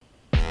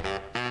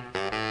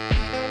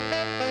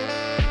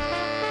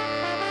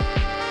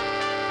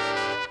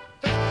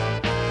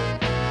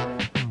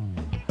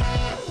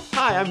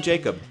I'm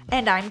Jacob.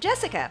 And I'm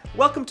Jessica.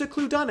 Welcome to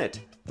Cluedonit,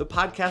 the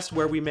podcast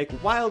where we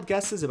make wild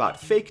guesses about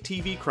fake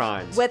TV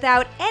crimes.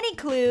 Without any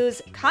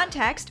clues,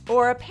 context,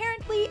 or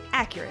apparently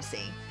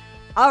accuracy.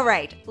 All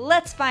right,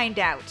 let's find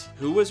out.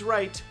 Who was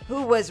right?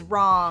 Who was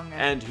wrong?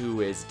 And who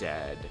is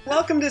dead?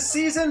 Welcome to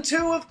Season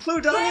 2 of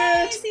Cluedonit!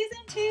 Yay, Season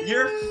 2!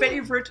 Your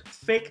favorite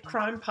fake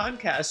crime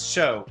podcast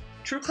show.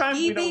 True crime,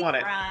 we don't want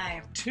it.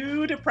 Crime.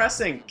 Too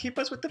depressing. Keep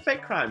us with the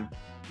fake crime.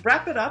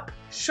 Wrap it up,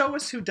 show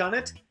us who done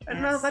it,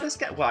 and let us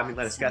guess. Well, I mean,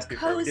 let us guess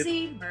before we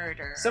cozy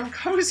murder. Some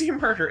cozy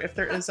murder, if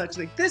there is such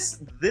a thing.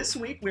 This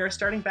week, we are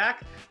starting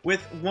back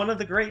with one of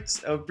the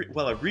greats, a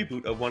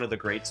reboot of one of the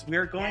greats. We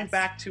are going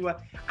back to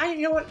you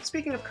know what?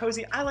 Speaking of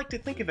cozy, I like to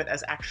think of it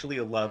as actually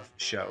a love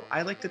show.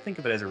 I like to think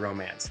of it as a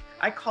romance.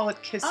 I call it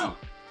Kissy.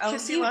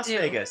 Kissy Las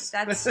Vegas.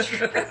 That's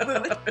true.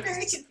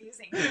 Very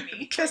confusing to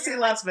me. Kissy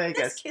Las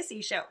Vegas. This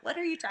Kissy show. What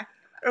are you talking about?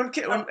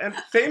 And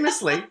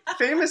famously,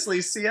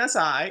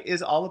 CSI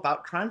is all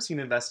about crime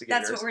scene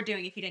investigators. That's what we're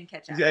doing. If you didn't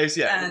catch up,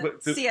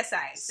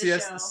 CSI.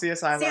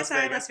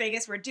 CSI Las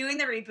Vegas. We're doing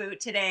the reboot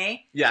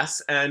today.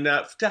 Yes, and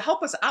to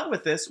help us out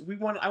with this,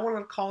 I want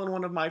to call in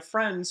one of my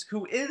friends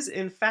who is,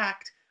 in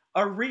fact,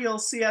 a real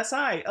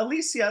CSI.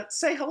 Alicia,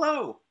 say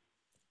hello.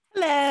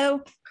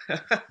 Hello.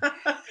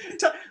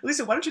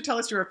 Alicia, why don't you tell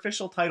us your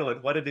official title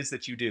and what it is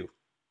that you do?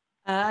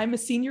 I'm a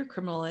senior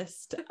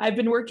criminalist. I've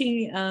been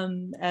working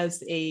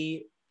as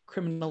a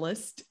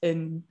criminalist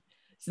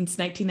since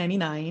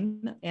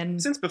 1999,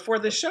 and since before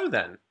this show,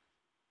 then.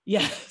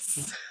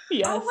 Yes.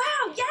 Oh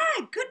wow!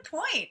 Yeah, good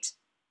point.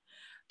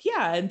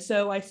 Yeah, and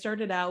so I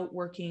started out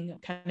working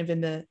kind of in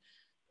the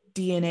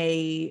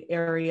DNA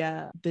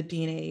area, the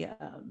DNA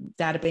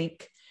data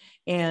bank,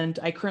 and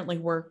I currently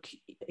work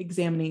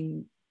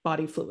examining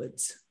body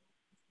fluids.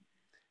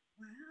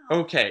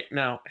 Wow. Okay,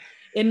 now.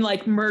 In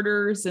like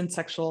murders and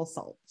sexual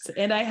assaults.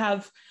 And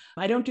I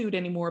don't do it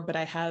anymore, but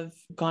I have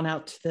gone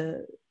out to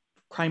the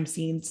crime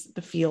scenes,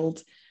 the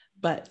field,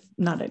 but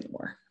not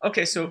anymore.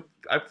 Okay, so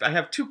I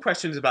have two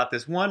questions about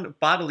this. One,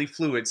 bodily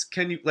fluids.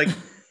 Can you,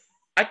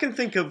 I can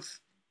think of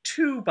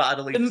two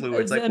bodily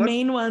fluids. The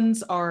main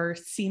ones are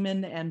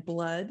semen and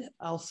blood,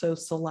 also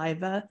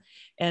saliva,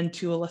 and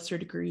to a lesser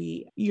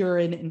degree,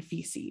 urine and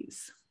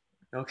feces.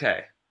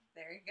 Okay.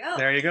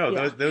 There you go.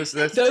 Yeah.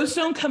 Those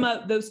don't come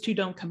up. Those two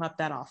don't come up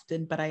that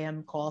often, but I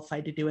am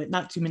qualified to do it.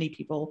 Not too many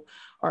people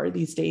are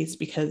these days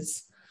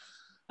because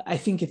I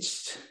think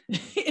it's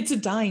a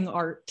dying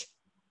art.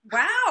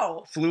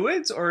 Wow.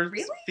 Fluids or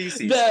really?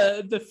 Feces?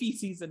 The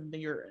feces and the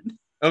urine.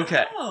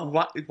 Okay.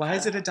 Oh. Why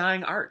is it a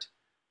dying art?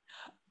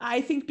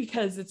 I think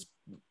because it's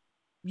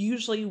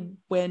usually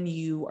when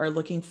you are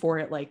looking for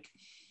it,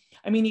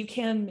 you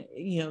can,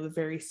 the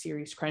very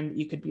serious crime that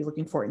you could be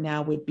looking for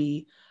now would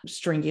be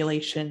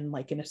strangulation,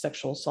 like in a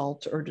sexual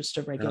assault, or just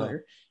a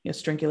regular,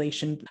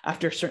 strangulation.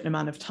 After a certain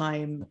amount of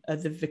time,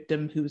 the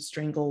victim who is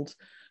strangled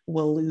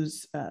will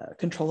lose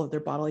control of their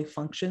bodily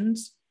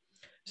functions.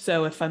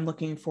 So if I'm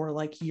looking for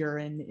like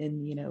urine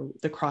in,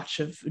 the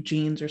crotch of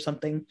jeans or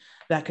something,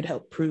 that could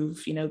help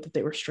prove, that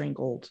they were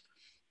strangled.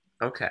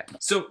 Okay.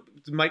 So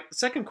my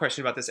second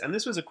question about this, and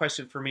this was a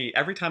question for me,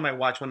 every time I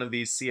watch one of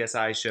these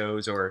CSI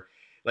shows or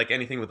like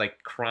anything with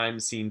like crime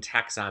scene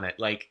text on it,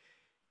 like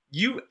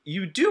you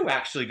do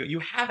actually go, you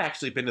have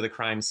actually been to the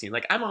crime scene.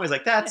 Like I'm always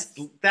like,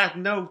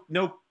 no,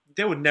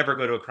 they would never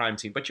go to a crime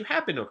scene, but you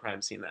have been to a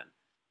crime scene then.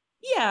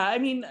 Yeah. I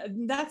mean,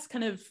 that's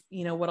kind of,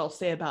 what I'll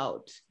say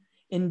about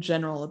in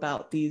general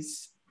about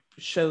these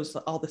shows,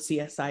 all the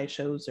CSI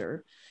shows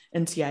or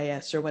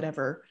NCIS or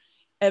whatever.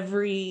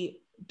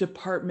 Every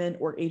department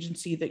or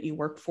agency that you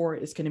work for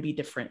is going to be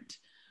different.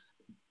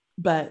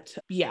 But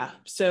yeah,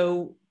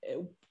 so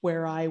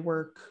where I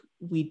work,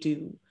 we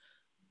do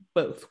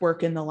both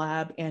work in the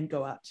lab and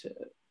go out to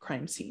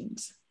crime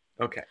scenes.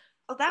 Okay.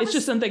 Well, it's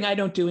just something I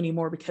don't do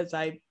anymore because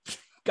I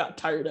got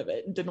tired of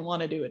it and didn't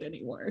want to do it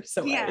anymore.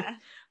 So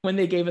when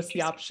they gave us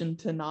the option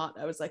to not,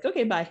 I was like,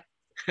 okay, bye.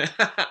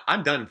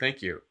 I'm done.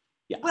 Thank you.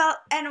 Yeah. Well,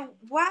 and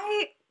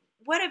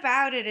what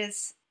about it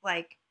is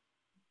like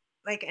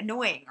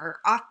annoying or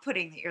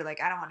off-putting that you're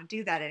like, I don't want to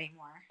do that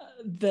anymore?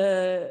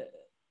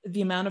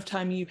 The amount of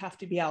time you have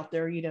to be out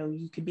there,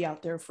 you could be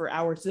out there for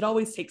hours. It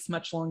always takes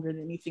much longer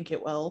than you think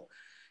it will.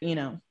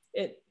 In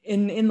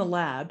the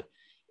lab,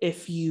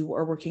 if you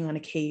are working on a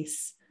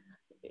case,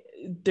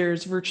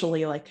 there's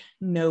virtually like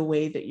no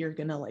way that you're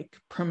going to like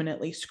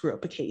permanently screw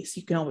up a case.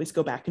 You can always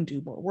go back and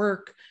do more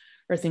work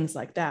or things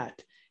like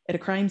that. At a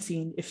crime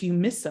scene, if you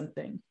miss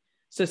something,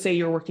 so say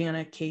you're working on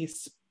a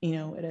case,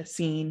 at a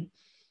scene,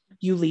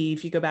 you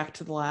leave, you go back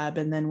to the lab,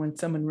 and then when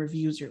someone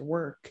reviews your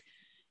work,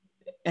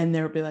 and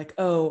they'll be like,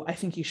 oh, I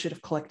think you should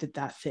have collected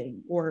that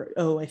thing, or,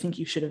 oh, I think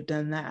you should have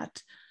done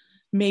that.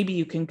 Maybe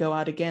you can go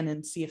out again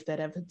and see if that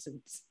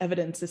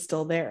evidence is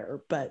still there,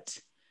 but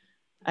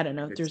I don't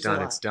know.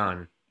 It's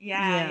done.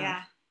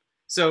 Yeah.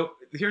 So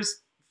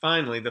here's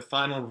finally the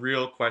final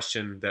real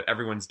question that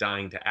everyone's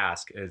dying to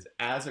ask is,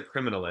 as a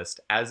criminalist,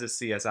 as a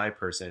CSI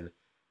person,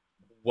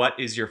 what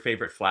is your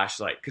favorite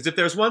flashlight? Because if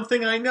there's one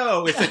thing I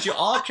know, it's that you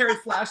all carry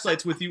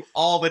flashlights with you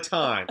all the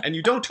time. And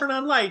you don't turn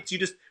on lights, you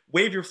just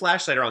wave your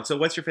flashlight around. So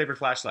what's your favorite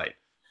flashlight?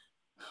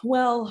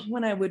 Well,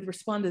 when I would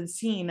respond to the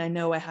scene, I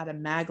know I had a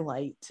mag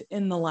light.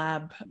 In the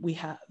lab, we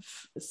have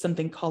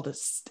something called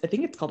I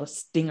think it's called a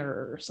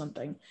stinger or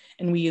something.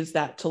 And we use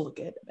that to look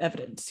at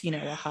evidence,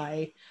 a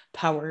high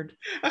powered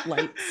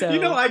light. So,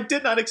 I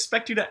did not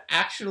expect you to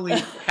actually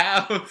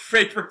have a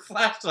favorite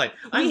flashlight.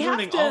 I'm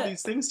learning all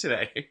these things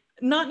today.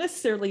 Not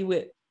necessarily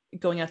with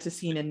going out to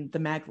scene in the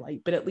mag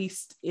light, but at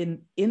least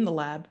in the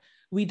lab,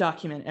 we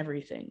document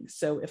everything.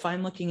 So if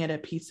I'm looking at a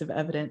piece of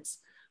evidence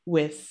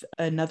with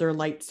another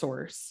light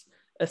source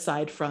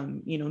aside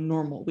from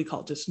normal, we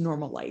call it just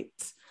normal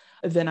lights,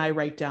 then I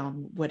write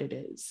down what it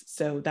is.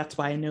 So that's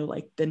why I know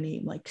like the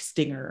name, like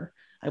Stinger,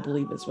 I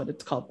believe is what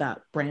it's called,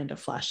 that brand of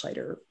flashlight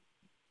or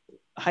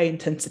high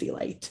intensity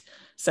light.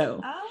 So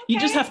you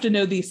just have to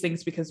know these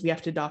things because we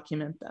have to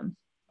document them.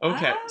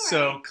 Okay,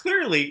 so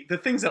clearly the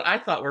things that I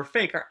thought were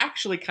fake are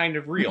actually kind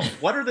of real.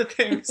 What are the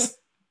things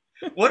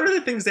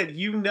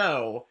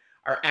that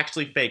are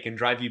actually fake and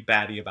drive you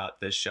batty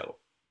about this show?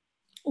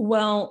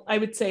 Well, I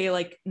would say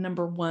like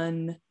number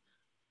one,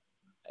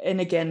 and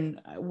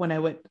again, what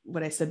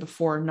I said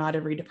before, not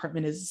every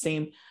department is the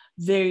same.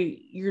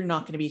 You're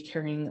not going to be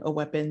carrying a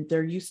weapon.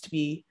 There used to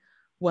be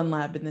one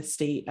lab in the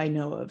state I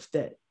know of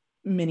that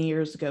many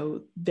years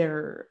ago,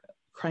 their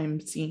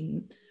crime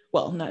scene,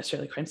 well, not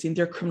necessarily crime scene,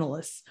 their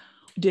criminalists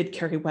did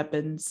carry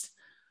weapons,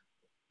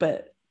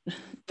 but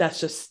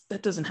that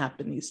doesn't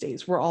happen these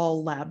days. We're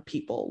all lab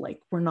people. Like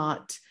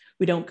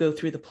we don't go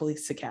through the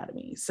police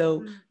academy.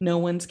 So no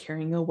one's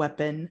carrying a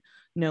weapon.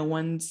 No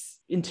one's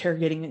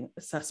interrogating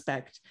a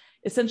suspect.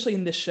 Essentially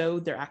in this show,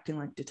 they're acting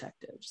like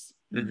detectives.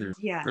 Mm-hmm.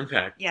 Yeah.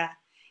 Okay. Yeah.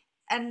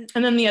 And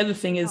then the other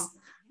thing is,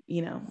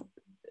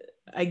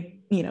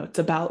 it's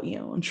about,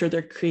 I'm sure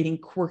they're creating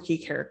quirky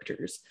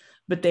characters,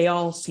 but they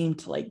all seem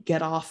to like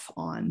get off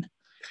on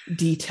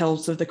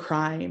details of the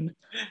crime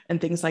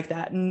and things like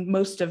that. And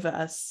most of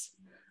us,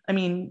 I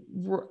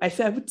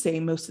would say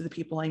most of the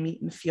people I meet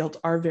in the field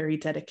are very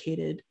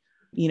dedicated,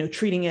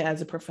 treating it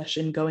as a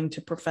profession, going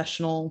to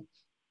professional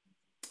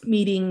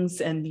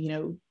meetings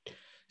and,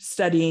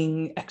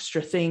 studying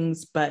extra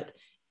things. But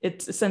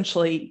it's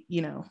essentially,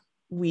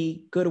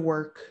 we go to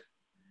work,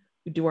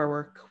 we do our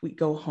work, we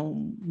go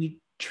home, we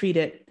treat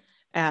it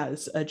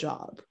as a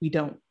job.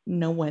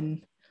 No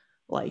one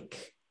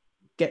like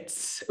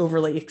gets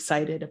overly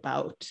excited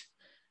about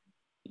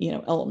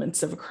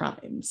elements of a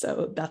crime.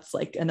 So that's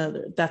like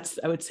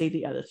I would say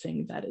the other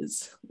thing that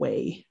is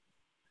way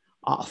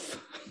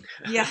off.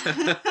 Yeah.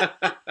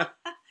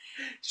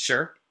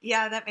 Sure.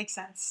 Yeah, that makes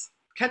sense.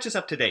 Catch us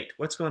up to date.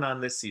 What's going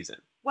on this season?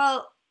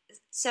 Well,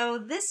 so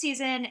this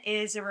season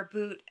is a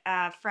reboot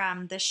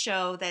from the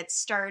show that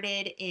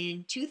started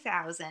in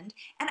 2000.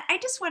 And I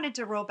just wanted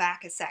to roll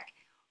back a sec.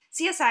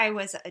 CSI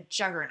was a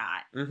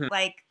juggernaut. Mm-hmm.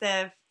 Like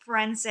the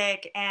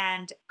forensic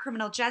and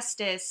criminal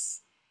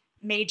justice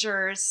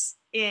majors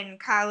in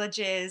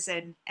colleges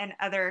and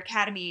other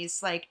academies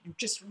like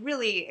just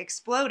really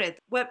exploded.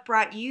 What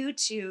brought you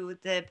to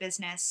the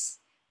business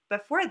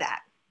before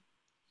that?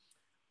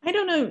 I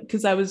don't know,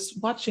 because I was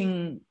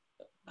watching,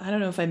 I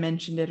don't know if I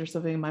mentioned it or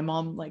something. My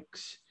mom, like,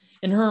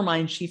 in her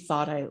mind, she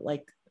thought I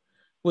like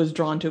was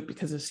drawn to it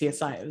because of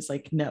CSI. I was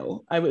like,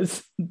 no,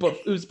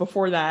 it was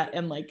before that.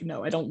 And like,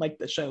 no, I don't like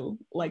the show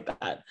like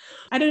that.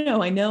 I don't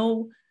know. I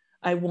know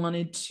I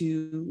wanted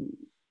to,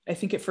 I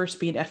think at first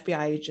be an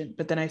FBI agent,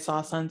 but then I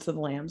saw Silence of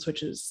the Lambs,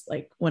 which is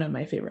like one of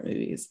my favorite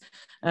movies.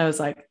 And I was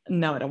like,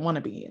 no, I don't want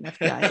to be an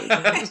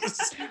FBI agent.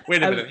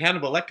 Wait a minute,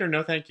 Hannibal Lecter?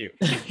 No, thank you.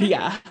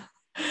 Yeah.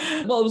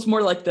 Well, it was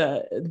more like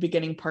the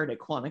beginning part at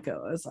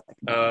Quantico. I was like,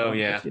 no,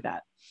 do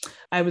that.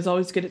 I was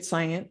always good at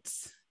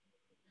science.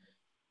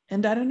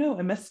 And I don't know,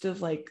 I must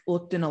have like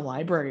looked in a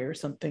library or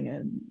something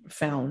and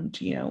found,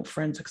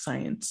 forensic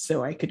science.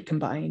 So I could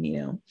combine,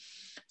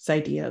 this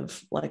idea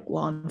of like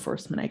law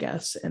enforcement, I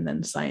guess, and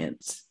then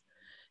science.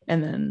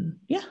 And then,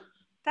 yeah.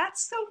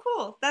 That's so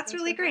cool. That's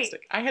really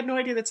fantastic. Great. I had no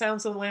idea that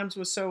Silence of the Lambs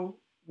was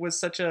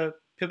such a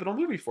pivotal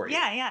movie for you.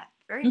 Yeah.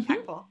 Very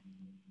impactful.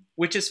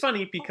 Which is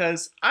funny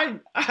because I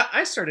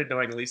started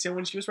knowing Alicia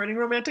when she was writing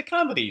romantic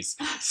comedies.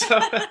 So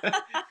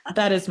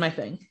that is my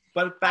thing.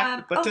 But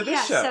to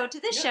this show. So to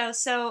this show.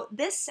 So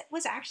this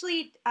was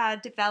actually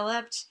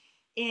developed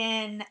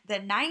in the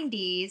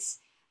 90s.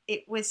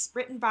 It was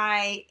written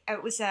by,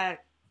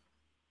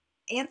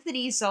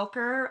 Anthony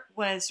Zuiker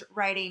was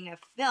writing a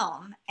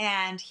film,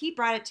 and he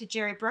brought it to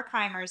Jerry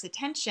Bruckheimer's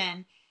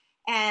attention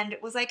and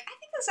was like, I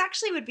think this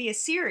actually would be a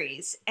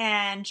series.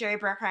 And Jerry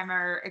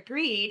Bruckheimer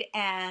agreed,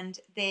 and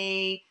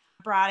they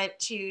brought it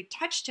to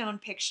Touchstone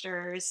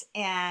Pictures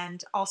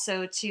and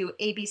also to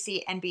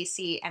ABC,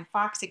 NBC, and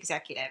Fox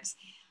executives.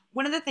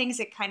 One of the things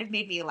that kind of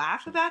made me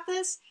laugh about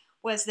this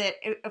was that,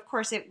 of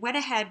course, it went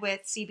ahead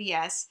with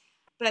CBS,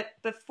 but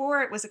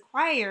before it was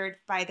acquired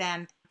by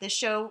them, the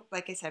show,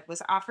 like I said,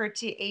 was offered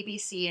to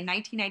ABC in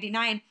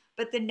 1999,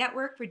 but the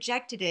network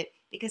rejected it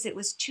because it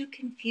was too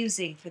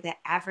confusing for the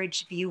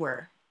average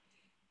viewer.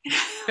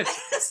 I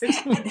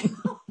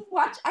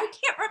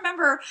can't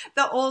remember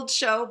the old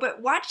show,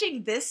 but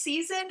watching this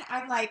season,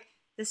 I'm like,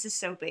 this is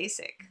so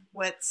basic.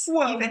 What's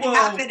even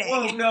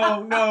happening?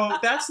 No,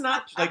 that's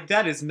not, like,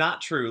 that is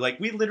not true. Like,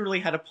 we literally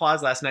had a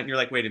pause last night, and you're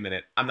like, wait a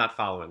minute, I'm not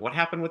following. What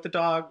happened with the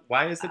dog?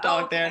 Why is the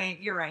dog there? Okay,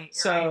 you're right.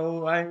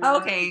 So,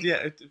 Okay.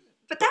 yeah,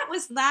 But that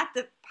was not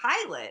the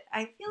pilot.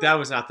 I feel that like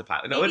was not the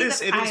pilot. No, maybe it is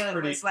the pilot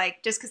pretty. was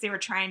like, just because they were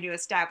trying to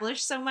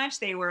establish so much,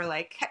 they were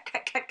like,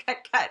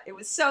 cut. It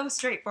was so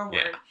straightforward.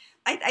 Yeah.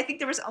 I think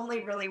there was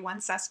only really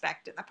one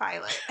suspect in the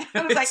pilot.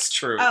 I was like, It's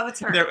true. oh, it's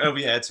her. Oh,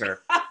 yeah, it's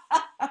her.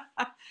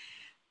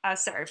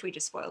 Sorry if we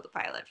just spoiled the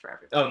pilot for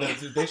Oh,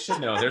 everybody. they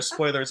should know. There's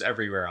spoilers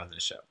everywhere on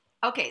this show.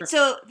 Okay,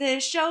 so the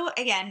show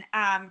again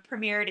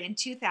premiered in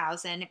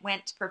 2000. It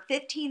went for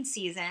 15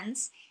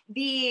 seasons.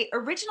 The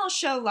original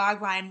show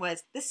logline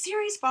was the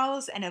series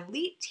follows an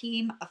elite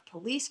team of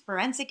police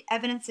forensic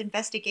evidence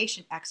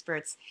investigation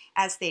experts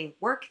as they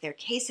work their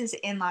cases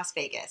in Las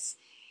Vegas.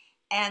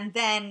 And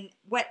then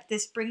what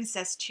this brings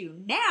us to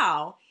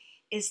now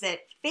is that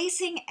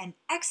facing an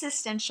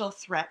existential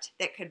threat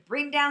that could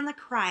bring down the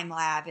crime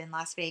lab in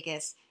Las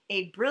Vegas,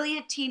 a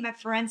brilliant team of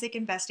forensic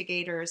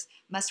investigators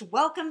must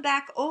welcome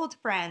back old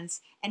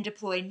friends and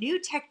deploy new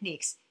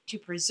techniques to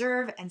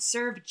preserve and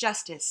serve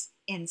justice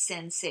in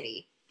Sin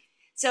City.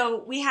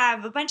 So we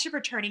have a bunch of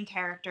returning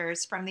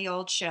characters from the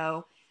old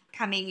show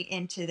coming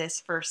into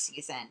this first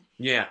season.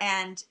 Yeah.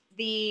 And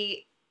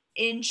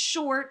in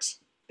short,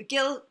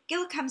 Gil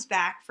comes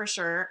back for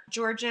sure.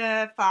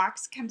 Georgia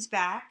Fox comes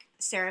back.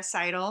 Sarah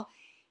Seidel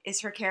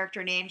is her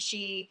character name.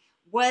 She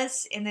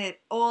was in the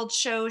old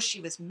show.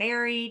 She was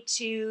married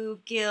to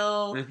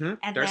Gil. Mm-hmm.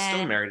 And they're then,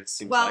 still married, it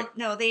seems well, like.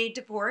 no, they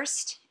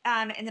divorced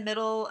in the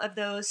middle of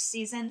those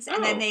seasons. And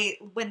Oh. then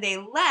when they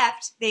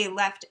left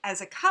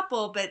as a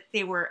couple, but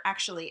they were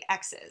actually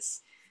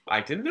exes.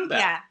 I didn't know that.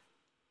 Yeah.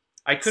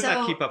 I could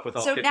not keep up with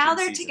all 15 now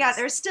they're seasons. together.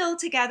 They're still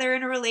together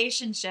in a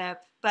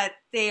relationship, but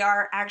they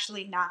are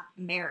actually not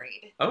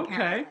married. Okay.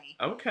 Apparently.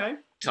 Okay.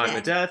 Time Then-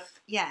 of death,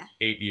 Yeah.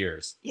 8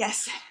 years.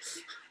 Yes.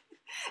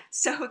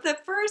 So the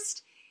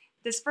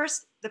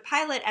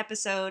pilot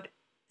episode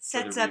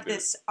sets up reboot.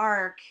 this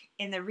arc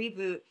in the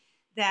reboot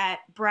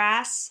that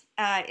Brass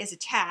is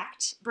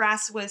attacked.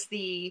 Brass was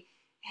the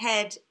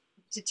head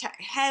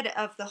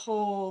of the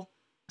whole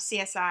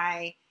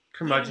CSI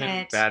Curmudgeon,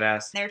 unit.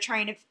 badass. They're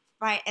trying to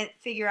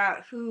figure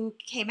out who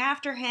came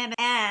after him.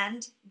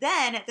 And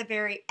then at the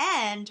very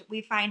end,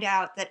 we find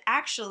out that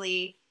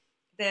actually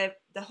the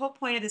whole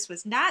point of this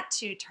was not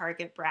to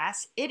target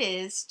Brass. It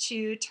is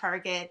to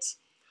target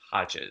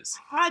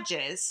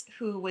Hodges,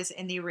 who was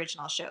in the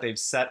original show. They've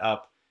set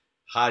up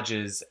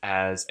Hodges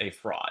as a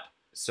fraud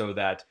so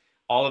that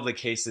all of the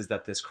cases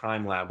that this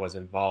crime lab was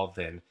involved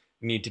in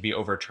need to be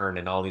overturned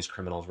and all these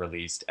criminals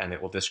released, and it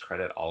will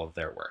discredit all of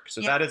their work. So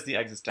that is the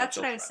existential That's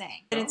what I was threat.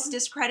 saying. But it's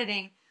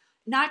discrediting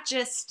not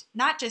just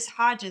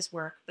Hodges'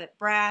 work, but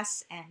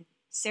Brass and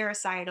Sarah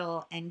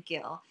Seidel and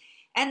Gil.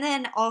 And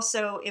then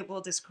also it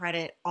will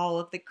discredit all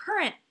of the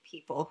current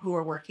people who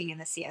are working in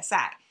the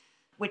CSI,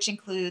 which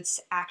includes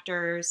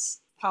actors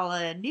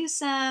Paula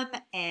Newsome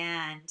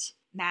and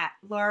Matt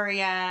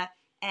Lauria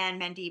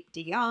and Mandeep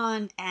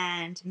Dion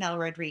and Mel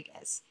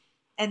Rodriguez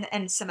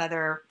and some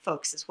other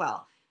folks as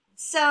well.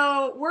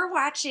 So we're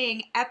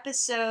watching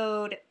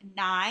episode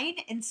 9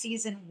 in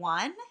season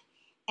 1.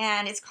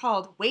 And it's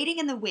called Waiting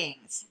in the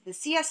Wings. The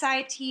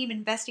CSI team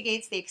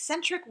investigates the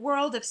eccentric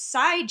world of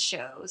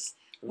sideshows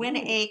when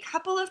a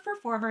couple of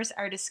performers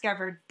are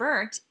discovered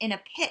burnt in a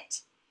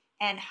pit.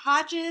 And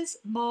Hodges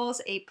mulls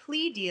a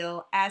plea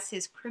deal as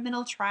his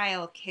criminal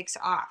trial kicks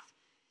off.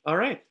 All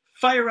right.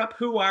 Fire up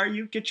Who Are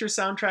You? Get your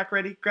soundtrack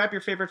ready. Grab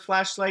your favorite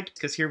flashlight,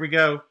 because here we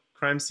go.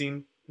 Crime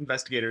scene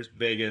investigators,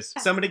 Vegas.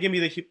 Somebody give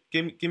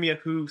me a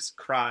Who's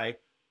cry.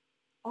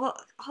 Well,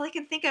 all I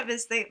can think of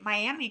is the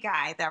Miami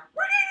guy.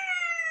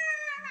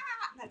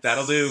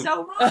 That'll do.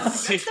 So wrong.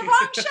 That's the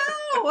wrong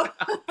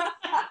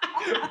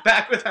show.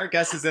 Back with our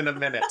guesses in a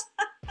minute.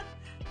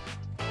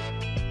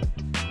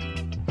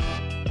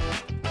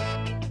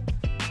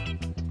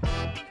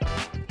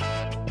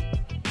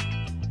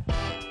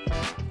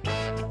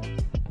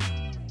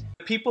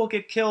 People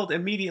get killed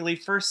immediately.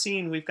 First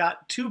scene, we've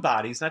got 2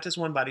 bodies, not just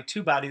one body,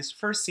 2 bodies.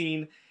 First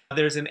scene,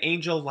 there's an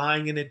angel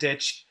lying in a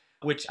ditch.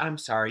 Which, I'm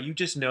sorry, you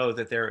just know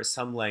that there is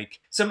some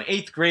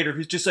 8th grader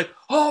who's just like,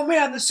 oh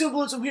man, the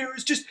symbolism here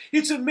is just,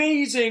 it's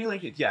amazing.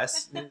 Like,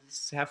 yes,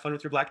 have fun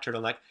with your black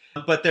turtleneck.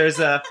 But there's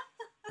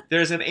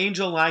an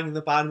angel lying in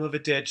the bottom of a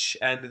ditch,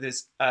 and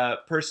this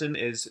person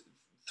is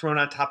thrown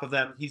on top of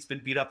them. He's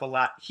been beat up a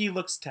lot. He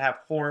looks to have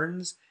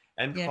horns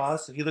and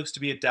claws, so he looks to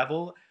be a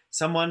devil.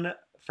 Someone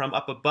from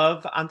up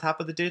above on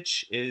top of the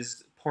ditch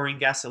is pouring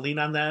gasoline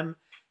on them.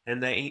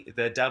 And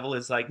the devil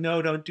is like,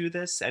 no, don't do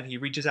this. And he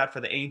reaches out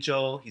for the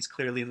angel. He's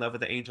clearly in love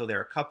with the angel.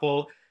 They're a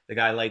couple. The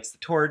guy lights the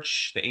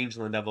torch. The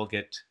angel and devil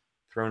get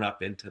thrown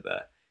up into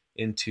the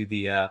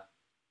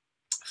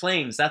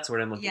flames. That's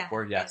what I'm looking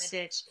for. Yes. In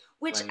the ditch.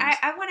 Which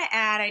I want to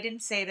add, I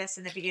didn't say this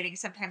in the beginning.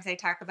 Sometimes I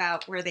talk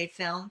about where they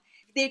film.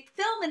 they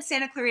film in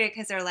Santa Clarita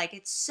because they're like,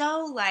 it's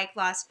so like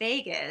Las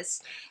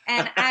Vegas.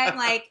 And I'm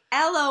like,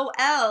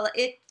 LOL,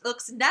 it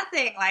looks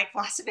nothing like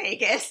Las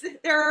Vegas.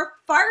 There are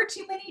far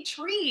too many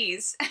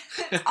trees.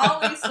 It's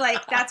always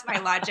like, that's my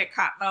logic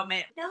cop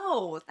moment.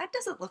 No, that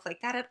doesn't look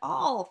like that at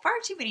all. Far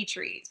too many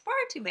trees. Far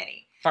too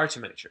many. Far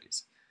too many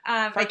trees.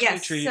 Far But too many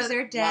yes, trees. so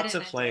they're dead. Lots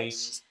in of a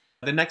flames. ditch.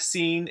 The next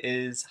scene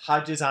is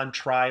Hodges on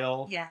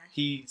trial. Yeah.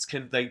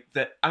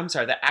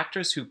 The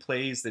actress who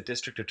plays the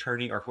district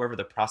attorney or whoever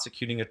the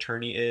prosecuting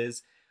attorney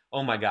is.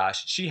 Oh my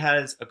gosh, she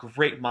has a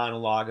great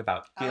monologue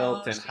about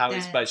guilt and how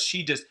he's. But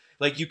she just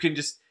like you can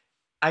just.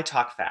 I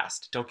talk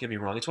fast. Don't get me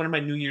wrong. It's one of my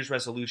New Year's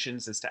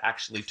resolutions is to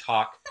actually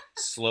talk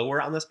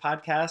slower on this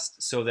podcast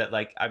so that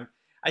like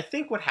I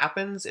think what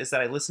happens is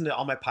that I listen to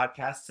all my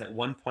podcasts at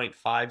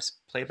 1.5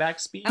 playback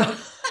speed.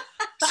 Oh.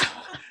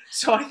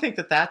 So I think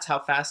that that's how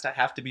fast I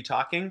have to be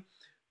talking.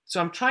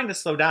 So I'm trying to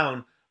slow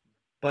down,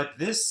 but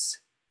this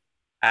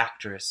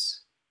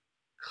actress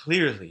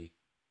clearly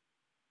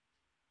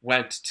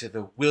went to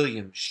the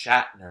William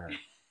Shatner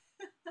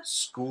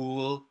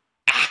school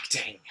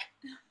acting.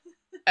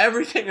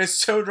 Everything is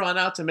so drawn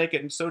out to make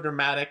it so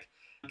dramatic.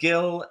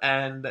 Gil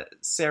and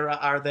Sarah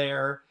are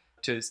there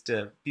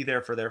to be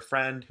there for their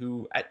friend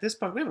who, at this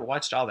point, we haven't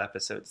watched all the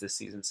episodes this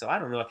season, so I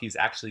don't know if he's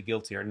actually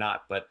guilty or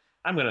not, but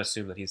I'm going to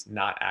assume that he's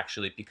not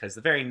actually, because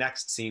the very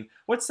next scene,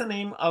 what's the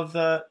name of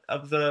the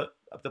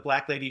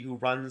black lady who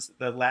runs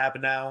the lab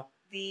now?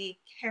 The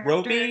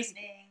Roby? character's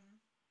name.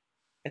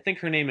 I think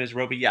her name is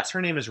Roby. Yes,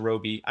 her name is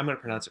Roby. I'm going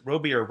to pronounce it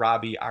Roby or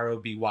Robbie,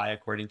 Roby,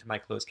 according to my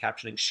closed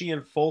captioning. She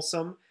and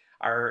Folsom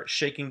are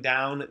shaking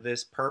down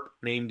this perp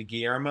named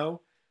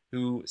Guillermo,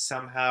 who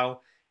somehow...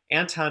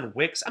 Anton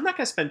Wicks. I'm not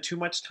going to spend too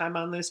much time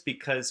on this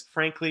because,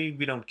 frankly,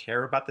 we don't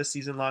care about the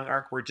season-long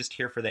arc. We're just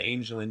here for the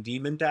angel and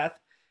demon death.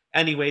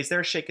 Anyways,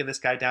 they're shaking this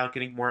guy down,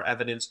 getting more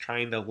evidence,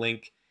 trying to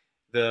link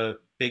the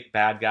big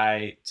bad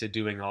guy to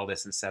doing all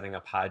this and setting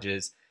up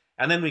Hodges.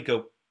 And then we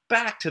go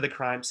back to the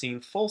crime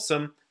scene.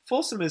 Folsom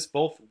is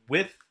both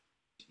with...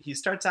 He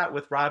starts out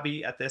with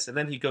Robbie at this, and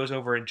then he goes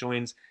over and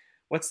joins...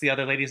 What's the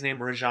other lady's name?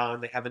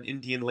 Rajan. They have an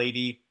Indian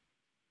lady.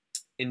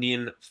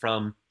 Indian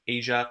from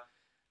Asia,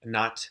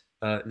 not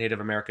Native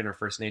American or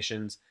First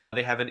Nations.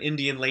 They have an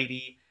Indian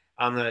lady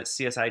on the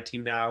CSI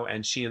team now,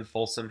 and she and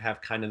Folsom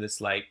have kind of this,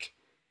 like...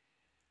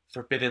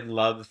 forbidden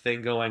love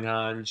thing going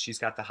on. She's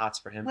got the hots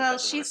for him. Well, but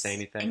doesn't want to she's say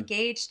anything.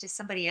 engaged to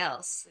somebody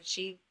else.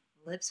 She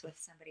lives with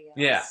somebody else.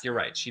 Yeah, you're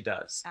right. She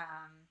does.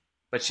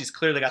 But yeah. she's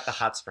clearly got the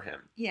hots for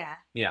him. Yeah.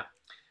 Yeah.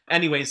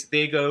 Anyways,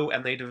 they go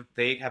and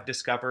they have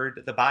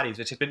discovered the bodies,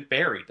 which have been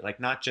buried. Like,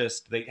 not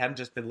just, they hadn't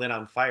just been lit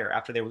on fire.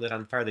 After they were lit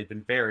on fire, they'd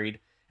been buried,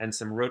 and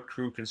some road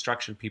crew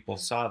construction people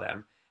saw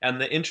them. And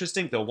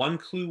the one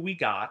clue we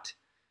got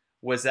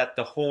was that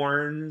the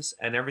horns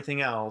and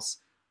everything else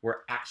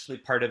were actually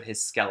part of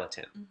his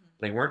skeleton. Mm-hmm.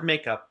 They weren't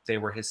makeup, they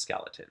were his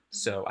skeleton. Mm-hmm.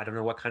 So I don't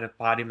know what kind of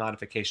body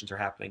modifications are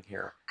happening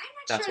here.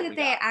 I'm not sure that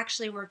they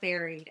actually were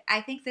buried.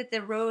 I think that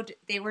there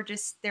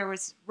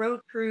was road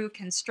crew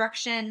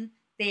construction.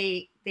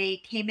 They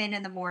came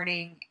in the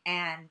morning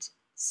and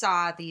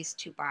saw these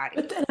two bodies.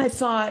 But then I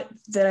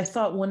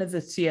thought one of the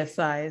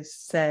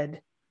CSIs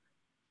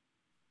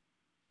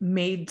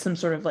made some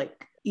sort of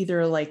like,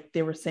 either like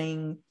they were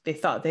saying they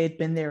thought they had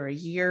been there a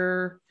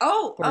year.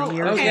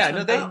 Okay. Yeah,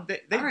 no,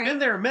 they've been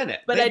there a minute.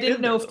 But I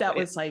didn't know if that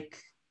was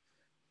like,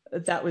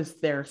 that was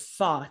their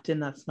thought,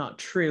 and that's not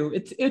true.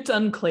 It's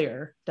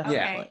unclear.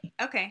 Definitely.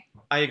 Okay.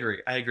 I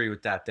agree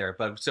with that there.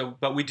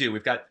 But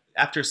we've got,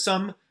 after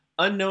some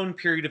unknown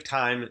period of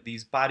time,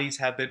 these bodies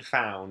have been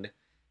found,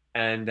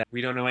 and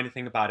we don't know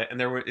anything about it. And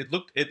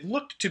it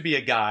looked to be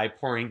a guy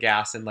pouring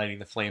gas and lighting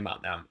the flame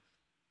on them.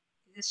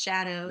 The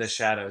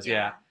shadows.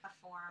 Yeah. A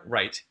form.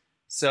 Right.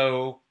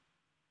 So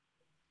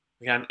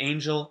we got an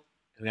angel,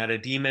 we got a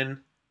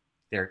demon.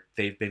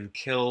 They've been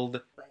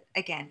killed. But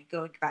again,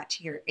 going back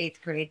to your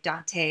 8th grade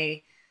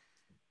Dante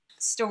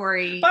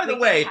story. By the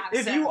way,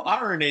 if you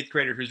are an 8th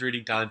grader who's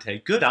reading Dante,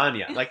 good on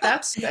you. Like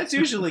that's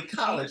usually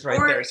college right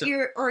there. So...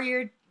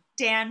 your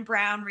Dan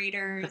Brown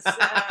readers.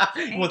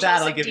 Well,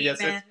 that'll give you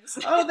a...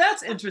 Oh,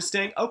 that's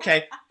interesting.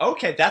 Okay,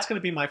 that's going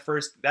to be my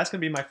first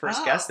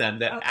guess then.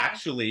 That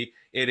actually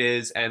it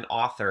is an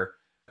author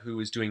who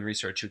was doing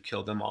research who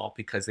killed them all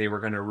because they were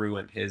going to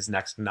ruin his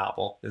next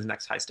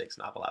high stakes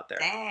novel out there.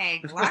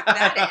 Dang, lock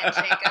that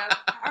in, Jacob.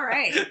 All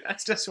right.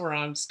 That's just where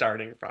I'm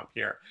starting from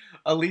here.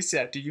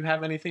 Alicia, do you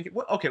have anything?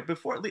 Okay,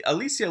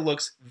 Alicia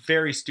looks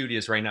very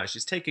studious right now.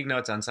 She's taking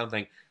notes on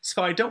something,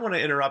 so I don't want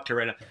to interrupt her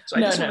right now. So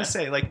I want to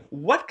say, like,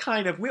 what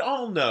kind of, we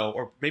all know,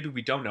 or maybe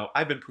we don't know,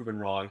 I've been proven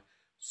wrong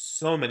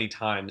so many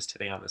times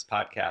today on this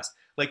podcast.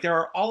 Like, there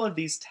are all of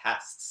these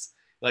tests.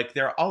 Like,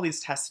 there are all these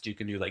tests that you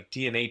can do, like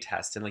DNA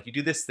tests, and like you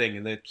do this thing,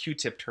 and the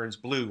Q-tip turns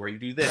blue, or you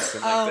do this,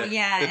 and like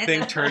the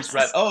thing turns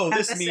red. Oh,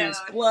 this means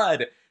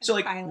blood. So,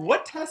 like,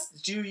 what tests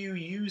do you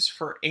use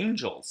for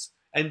angels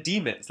and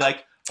demons?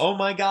 Like, oh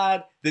my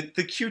God, the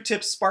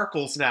Q-tip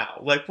sparkles now.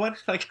 Like,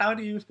 what? Like, how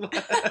do you?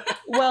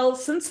 Well,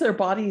 since their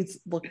bodies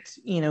looked,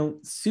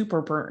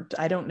 super burnt,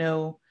 I don't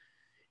know.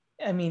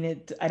 I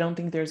mean, I don't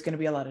think there's going to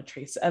be a lot of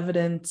trace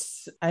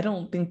evidence. I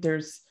don't think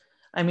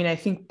I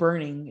think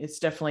burning is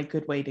definitely a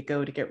good way to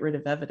go to get rid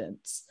of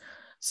evidence.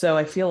 So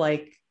I feel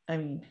like, I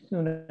mean,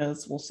 who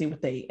knows? We'll see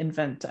what they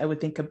invent. I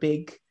would think a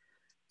big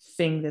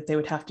thing that they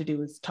would have to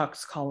do is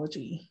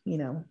toxicology,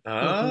 looking Oh,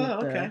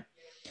 at okay.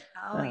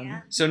 Oh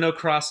yeah. So no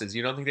crosses.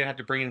 You don't think they have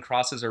to bring in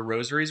crosses or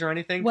rosaries or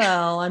anything?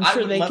 Well, I'm I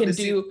sure would they love can to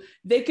see-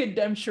 they could,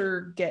 I'm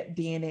sure, get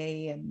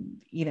DNA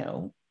and,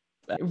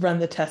 run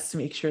the tests to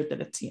make sure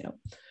that it's,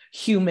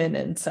 human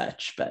and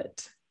such.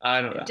 But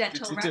I don't know.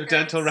 Dental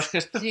Dental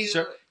records. records. Do,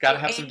 Sure. Gotta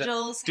do have some.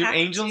 angels Do have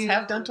angels to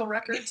have dental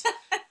records?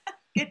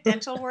 get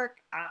dental work?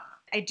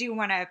 I do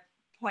want to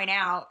point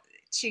out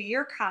to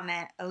your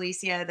comment,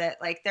 Alicia, that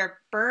like they're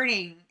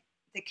burning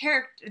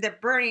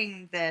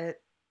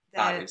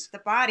Bodies. the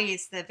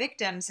bodies, the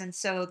victims, and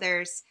so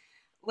there's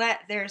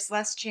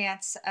less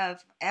chance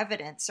of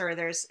evidence, or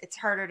it's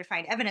harder to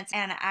find evidence.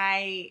 And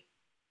I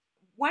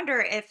wonder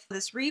if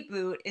this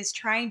reboot is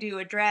trying to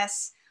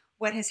address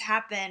what has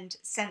happened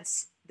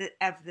since the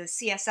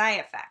CSI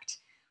effect,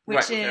 which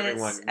Right, with is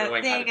everyone a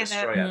knowing how to thing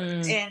destroy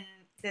evidence.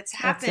 that's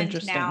happened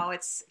interesting. now.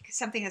 It's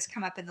something that's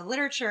come up in the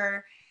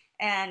literature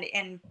and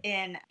in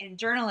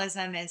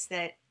journalism, is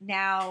that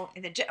now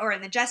in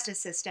the justice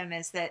system,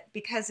 is that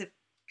because of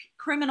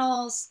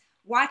criminals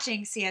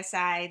watching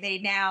CSI, they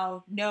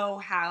now know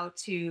how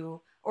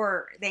to,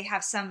 or they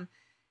have some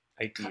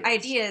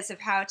ideas of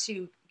how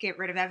to get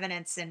rid of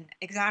evidence and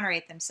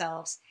exonerate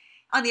themselves.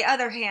 On the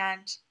other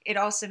hand, it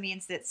also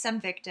means that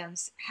some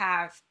victims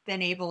have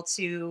been able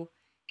to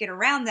get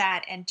around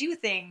that and do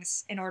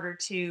things in order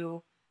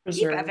to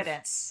keep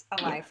evidence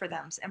alive for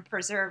them and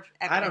preserve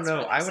evidence. I don't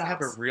know. For I would have a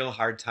themselves. real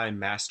hard time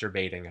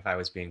masturbating if I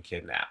was being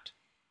kidnapped.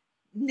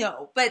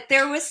 No, but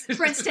there was,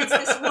 for instance,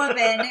 this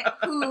woman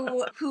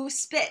who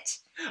spit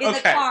in the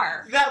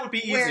car. That would be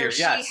easier. Where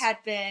yes. she had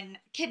been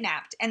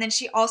kidnapped, and then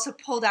she also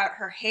pulled out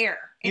her hair.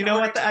 You know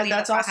what?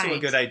 That's also a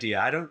good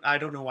idea. I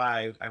don't know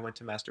why I went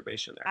to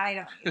masturbation there. I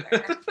don't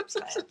either.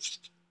 But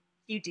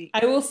you do.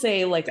 I will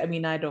say, like, I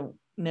mean, I don't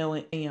know,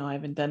 I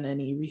haven't done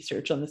any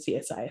research on the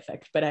CSI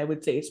effect, but I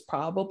would say it's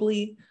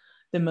probably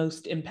the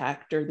most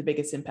impact, or the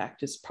biggest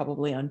impact is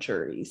probably on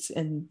juries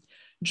and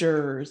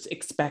jurors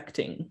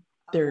expecting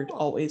there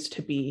always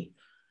to be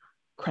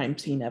crime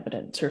scene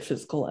evidence or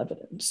physical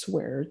evidence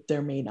where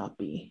there may not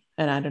be.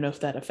 And I don't know if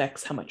that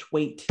affects how much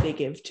weight they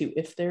give to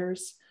if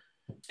there's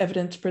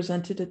evidence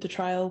presented at the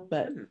trial,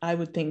 but I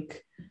would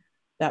think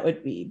that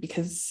would be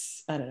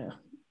because, I don't know,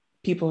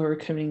 people who are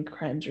committing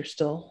crimes are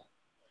still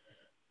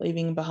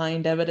leaving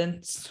behind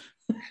evidence.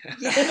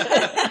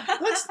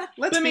 let's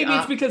but maybe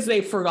it's because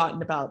they've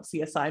forgotten about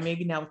CSI.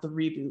 Maybe now with the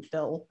reboot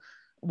they'll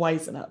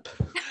wisen up.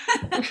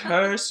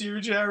 Curse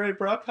you, Jerry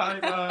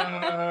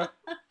Bruckheimer.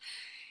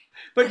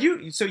 But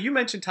you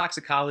mentioned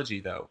toxicology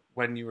though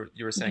when you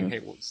were saying, hey,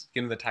 well,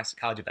 get into the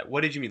toxicology of that.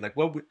 What did you mean? Like,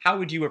 how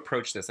would you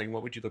approach this? Like,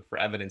 what would you look for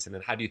evidence, and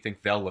then how do you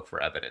think they'll look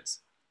for evidence?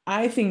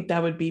 I think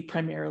that would be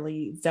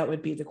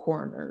the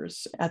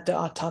coroners at the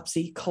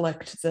autopsy,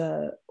 collect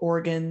the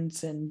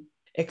organs and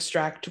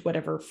extract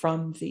whatever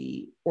from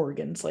the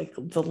organs, like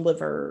the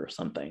liver or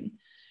something,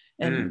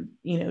 and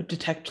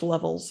detect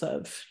levels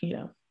of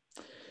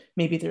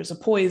maybe there's a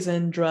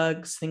poison,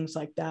 drugs, things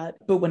like that.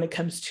 But when it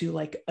comes to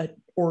like an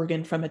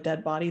organ from a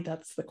dead body,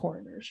 that's the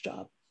coroner's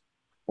job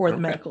or the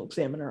medical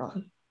examiner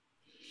on.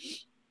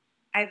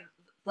 I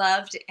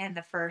loved in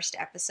the first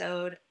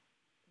episode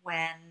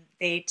when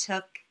they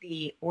took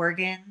the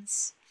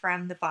organs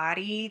from the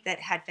body that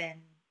had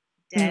been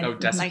dead,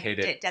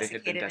 desiccated,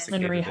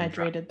 and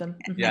rehydrated them.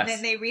 And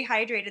then they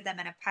rehydrated them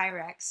in a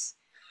Pyrex.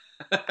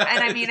 And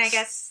I mean, I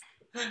guess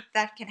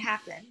that can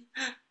happen.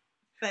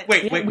 But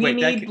wait, we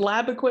need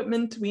lab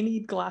equipment. We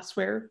need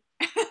glassware.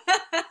 I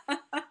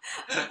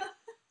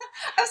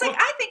was like,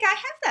 I think I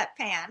have that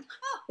pan.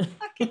 Oh,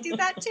 I could do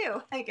that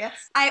too, I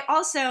guess.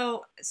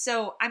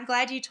 I'm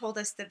glad you told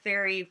us the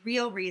very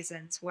real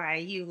reasons why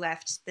you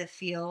left the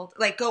field.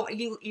 Like,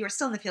 you were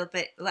still in the field,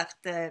 but left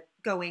the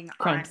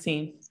crime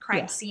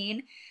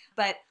scene.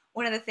 But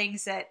one of the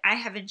things that I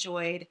have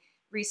enjoyed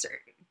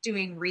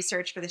doing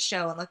research for the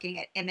show and looking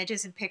at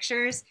images and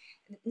pictures,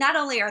 not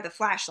only are the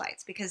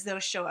flashlights, because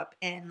those show up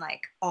in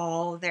like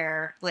all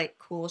their like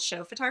cool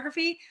show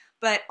photography,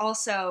 but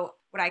also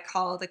what I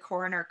call the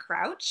coroner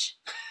crouch,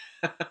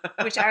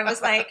 which I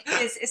was like,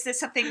 is this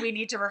something we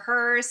need to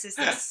rehearse? Is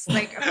this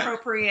like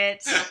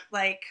appropriate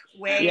like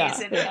ways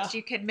in which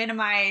you can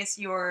minimize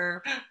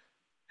your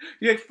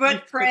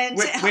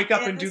footprint? Wake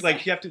up and do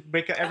like, you have to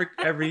wake up,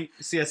 every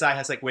CSI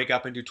has like wake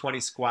up and do 20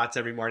 squats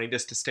every morning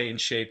just to stay in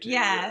shape.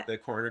 The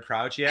coroner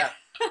crouch. Yeah.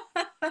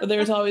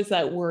 There's always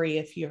that worry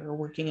if you're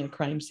working in a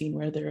crime scene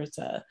where there's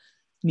a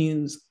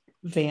news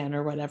van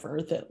or whatever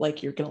that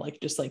like you're gonna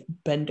like just like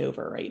bend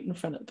over right in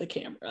front of the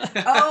camera.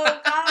 Oh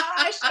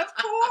gosh, of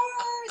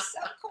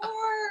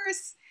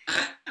course.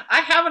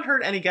 I haven't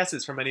heard any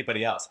guesses from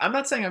anybody else. I'm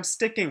not saying I'm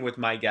sticking with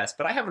my guess,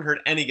 but I haven't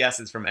heard any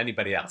guesses from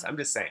anybody else. I'm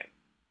just saying.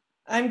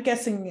 I'm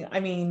guessing, I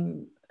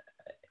mean,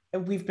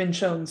 we've been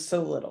shown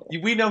so little.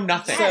 We know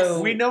nothing. Yes.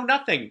 We know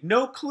nothing.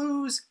 No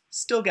clues.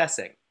 Still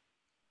guessing.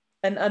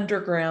 An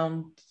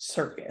underground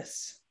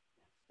circus.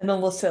 An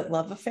illicit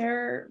love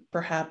affair,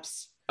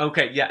 perhaps.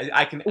 Okay, yeah,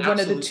 I can One of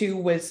the absolutely. two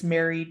was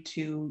married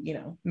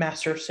to,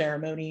 master of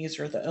ceremonies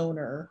or the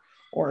owner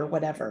or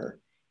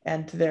whatever,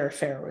 and their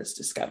affair was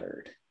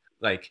discovered.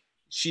 Like,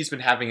 she's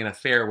been having an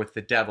affair with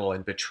the devil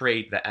and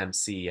betrayed the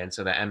MC, and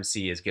so the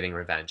MC is getting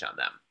revenge on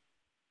them.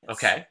 Yes.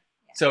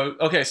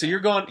 Okay. So you're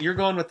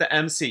going with the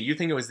MC. You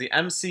think it was the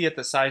MC at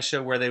the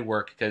sideshow where they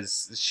work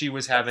because she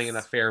was having an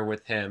Yes. affair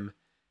with him.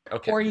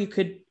 Okay. Or you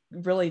could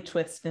really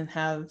twist and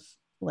have,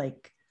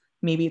 like,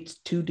 maybe it's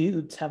two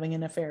dudes having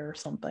an affair or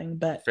something,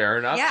 but Fair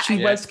enough. Yeah,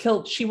 she was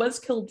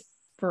killed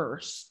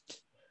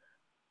first.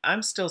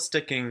 I'm still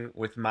sticking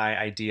with my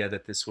idea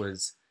that this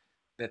was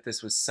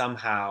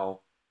somehow.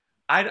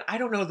 I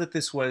don't know that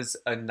this was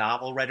a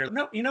novel writer.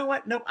 No, you know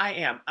what? No, I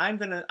am. I'm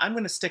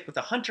gonna stick with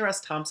the Hunter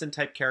S. Thompson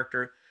type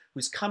character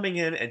who's coming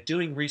in and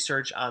doing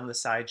research on the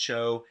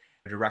sideshow,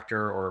 a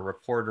director or a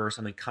reporter or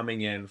something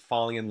coming in,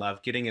 falling in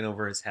love, getting in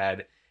over his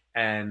head,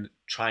 and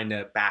trying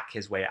to back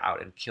his way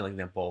out and killing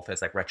them both as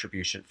like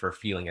retribution for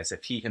feeling as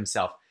if he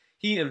himself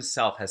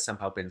has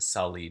somehow been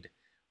sullied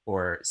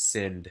or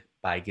sinned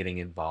by getting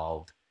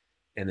involved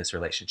in this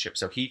relationship.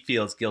 So he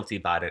feels guilty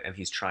about it, and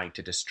he's trying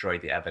to destroy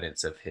the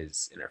evidence of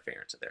his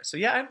interference there. So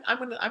yeah, I'm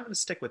gonna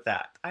stick with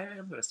that. I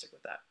am gonna stick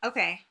with that.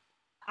 Okay.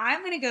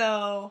 I'm going to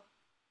go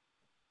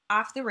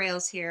off the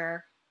rails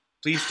here.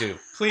 Please do,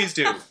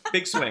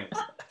 big swing.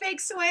 Big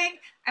swing.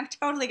 I'm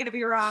totally going to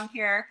be wrong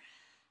here.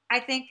 I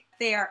think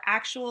they are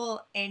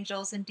actual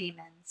angels and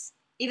demons,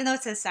 even though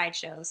it says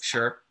sideshows.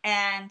 Sure.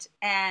 And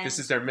This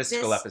is their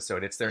mystical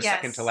episode. It's their yes.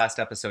 second to last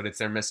episode. It's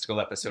their mystical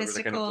episode. Where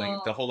they're gonna,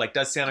 like, the whole like,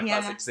 does Santa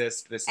Claus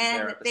exist? This is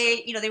their and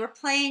episode. they were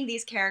playing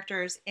these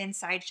characters in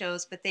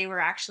sideshows, but they were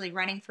actually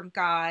running from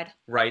God.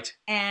 Right.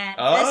 And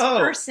Oh. this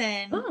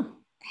person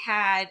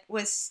Oh,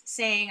 was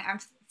saying, I'm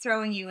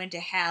throwing you into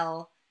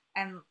hell.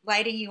 I'm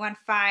lighting you on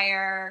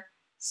fire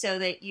so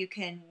that you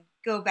can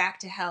go back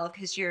to hell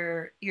because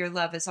your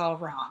love is all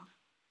wrong.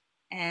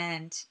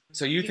 And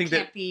So you think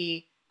can't that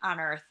be on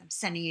earth. I'm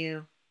sending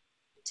you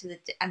to the.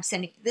 I'm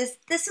sending this.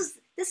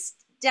 This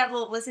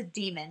devil was a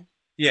demon,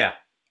 yeah,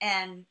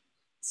 and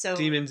so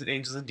demons and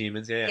angels and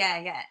demons. Yeah.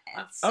 yeah.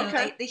 And so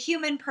Okay. the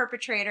human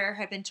perpetrator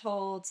had been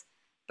told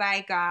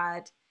by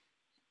God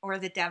or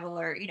the devil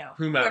or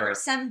Whomever.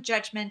 some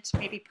judgment,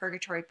 maybe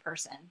purgatory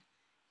person,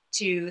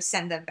 to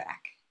send them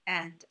back.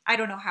 And I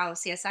don't know how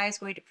CSI is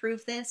going to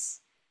prove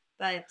this,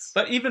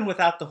 but even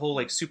without the whole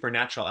like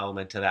supernatural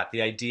element to that,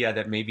 the idea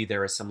that maybe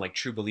there is some like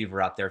true believer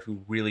out there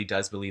who really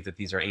does believe that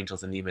these are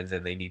angels and demons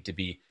and they need to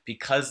be,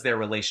 because their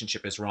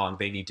relationship is wrong,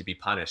 they need to be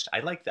punished.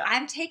 I like that.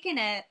 I'm taking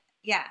it.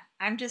 Yeah,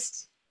 I'm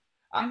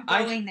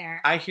I- going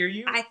there. I hear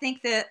you. I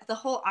think that the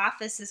whole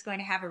office is going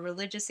to have a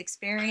religious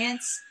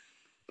experience.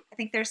 I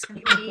think there's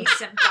going to be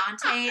some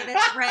Dante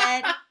that's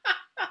read,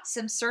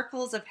 some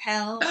circles of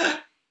hell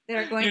that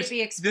are going to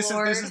be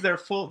explored. This is their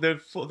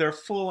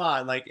full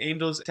on like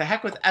angels, to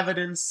heck with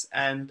evidence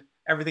and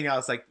everything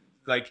else, like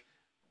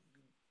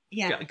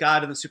yeah.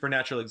 God and the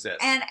supernatural exist,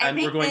 And I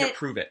think we're going to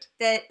prove it.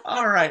 That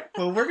All right.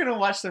 Well, we're gonna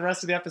watch the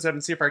rest of the episode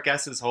and see if our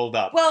guesses hold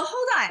up. well,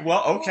 hold on.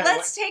 Well, okay.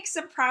 Let's take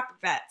some proper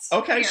bets.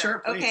 Okay, here, sure,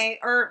 please. Okay,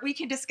 or we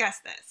can discuss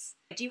this.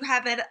 Do you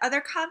have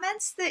other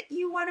comments that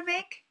you want to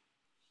make?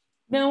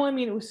 no, I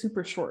mean, it was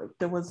super short.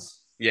 There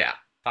was, Yeah.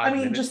 I 5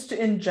 mean, minutes. just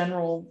in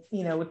general,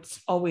 it's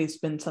always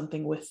been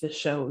something with this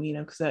show,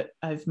 because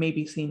I've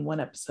maybe seen one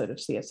episode of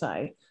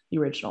CSI, the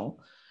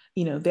original.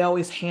 They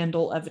always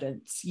handle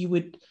evidence.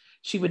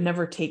 She would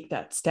never take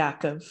that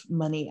stack of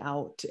money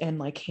out and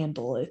like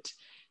handle it.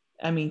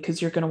 I mean,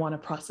 because you're going to want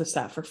to process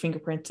that for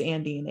fingerprints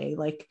and DNA.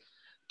 Like,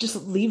 just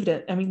leave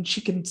it. I mean, she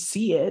can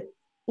see it,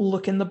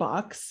 look in the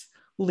box,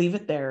 leave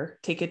it there,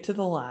 take it to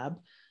the lab.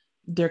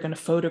 They're going to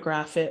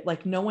photograph it.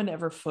 Like, no one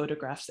ever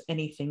photographs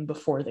anything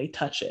before they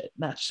touch it.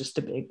 That's just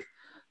a big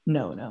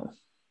no.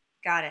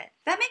 Got it.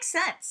 That makes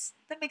sense.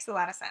 That makes a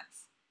lot of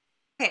sense.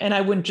 Okay. And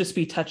I wouldn't just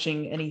be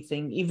touching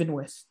anything, even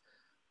with,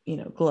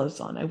 gloves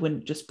on. I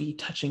wouldn't just be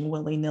touching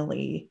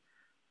willy-nilly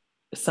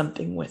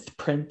something with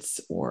prints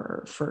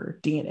or for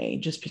DNA,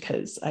 just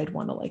because I'd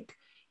want to like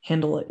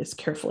handle it as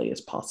carefully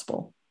as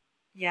possible.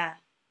 Yeah.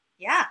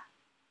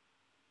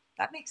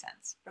 That makes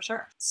sense for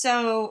sure.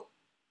 So,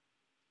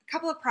 a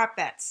couple of prop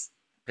bets.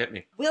 Hit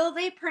me. Will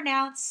they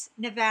pronounce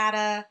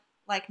Nevada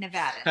like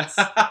Nevadans?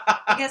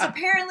 Because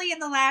apparently in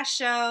the last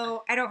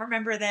show, I don't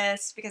remember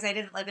this because I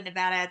didn't live in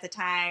Nevada at the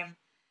time,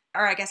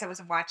 or I guess I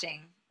wasn't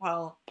watching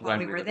while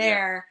we were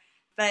there.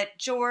 But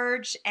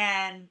George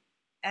and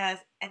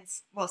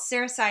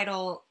Sarah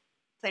Seidel,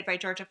 played by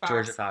Georgia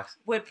Fox,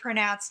 would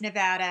pronounce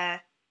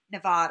Nevada,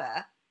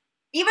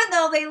 even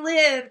though they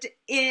lived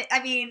in.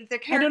 I mean, the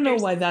characters. I don't know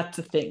why that's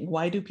a thing.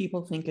 Why do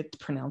people think it's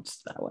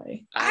pronounced that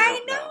way?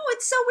 I know,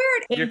 it's so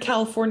weird. In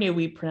California,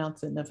 we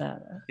pronounce it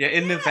Nevada. Yeah,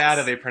 in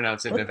Nevada they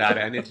pronounce it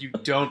Nevada, and if you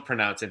don't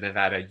pronounce it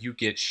Nevada, you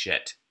get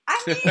shit.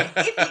 I mean,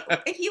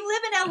 if you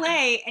live in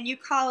LA and you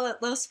call it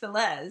Los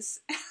Feliz,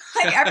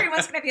 like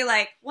everyone's gonna be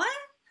like, "What?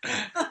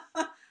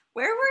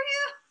 Where were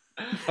you?"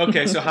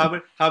 Okay, so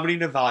how many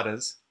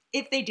Nevadas?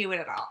 If they do it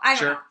at all. I don't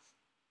Sure. know.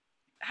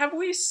 Have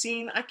we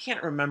seen? I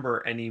can't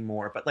remember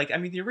anymore, but like I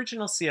mean, the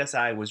original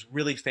CSI was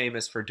really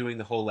famous for doing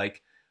the whole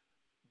like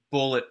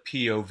bullet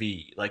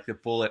POV, like the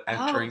bullet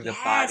entering the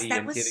yes, body that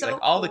and was getting so like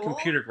all the cool.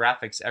 computer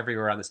graphics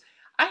everywhere on this.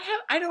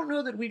 I don't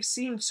know that we've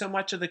seen so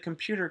much of the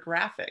computer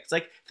graphics.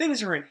 Like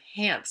things are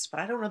enhanced, but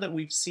I don't know that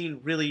we've seen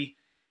really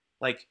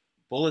like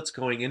bullets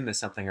going into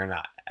something or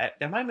not.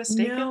 Am I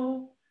mistaken?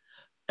 No,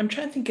 I'm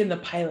trying to think in the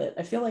pilot.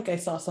 I feel like I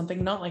saw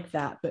something not like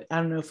that, but I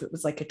don't know if it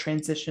was like a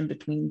transition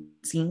between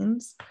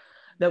scenes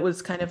that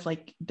was kind of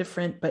like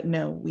different, but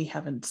no, we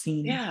haven't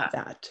seen Yeah.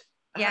 that.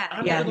 Yeah,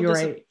 I'm Yeah, a little you're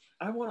right.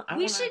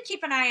 we should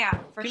keep an eye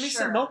out for give me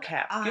sure. some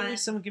mocap. on-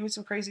 Give me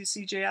some crazy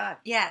CGI.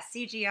 Yeah,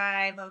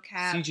 CGI,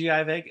 mocap,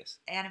 CGI Vegas.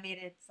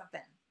 animated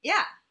something.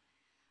 Yeah.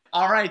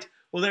 All right.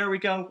 Well, there we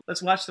go.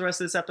 Let's watch the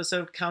rest of this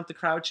episode, count the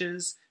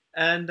crouches,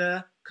 and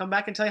come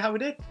back and tell you how we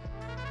did.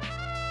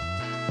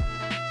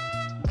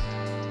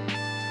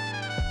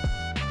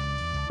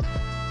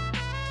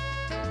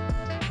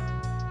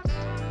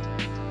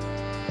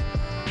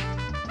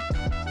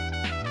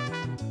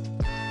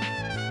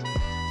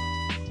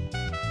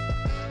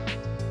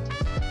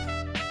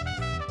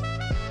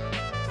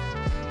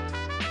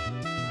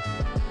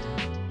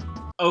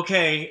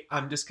 Okay,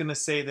 I'm just going to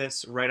say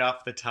this right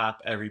off the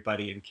top,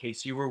 everybody, in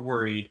case you were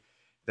worried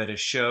that a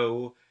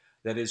show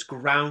that is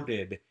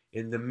grounded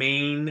in the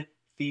main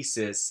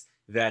thesis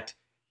that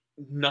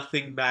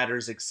nothing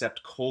matters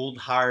except cold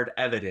hard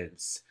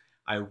evidence.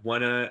 I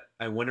want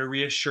to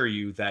reassure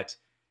you that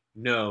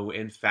no,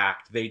 in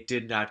fact, they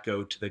did not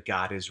go to the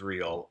God is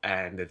real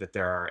and that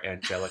there are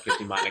angelic and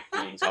demonic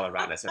beings all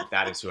around us, and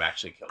that is who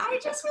actually killed I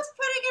people. just was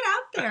putting it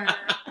out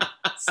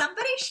there.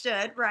 Somebody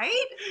should,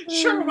 right?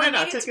 Sure, why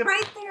not? It's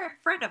right there in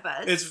front of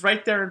us. It's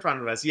right there in front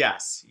of us.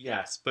 Yes,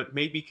 but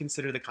maybe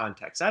consider the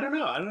context. I don't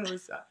know.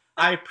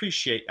 I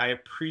appreciate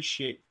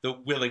the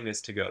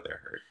willingness to go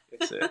there, Hurt.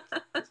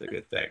 It's a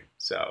good thing.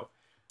 So,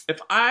 if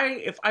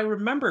I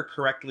remember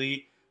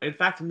correctly, in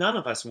fact, none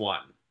of us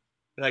won.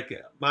 Like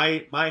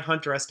my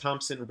Hunter S.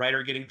 Thompson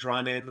writer getting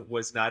drawn in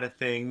was not a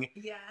thing,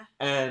 Yeah.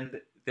 and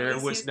there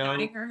Alicia's was no.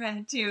 nodding her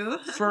head too.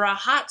 For a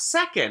hot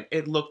second,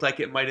 it looked like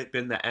it might have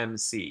been the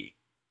MC.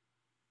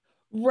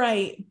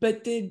 Right,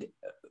 but did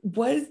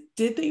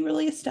they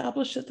really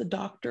establish that the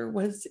doctor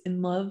was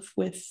in love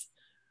with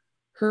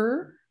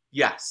her?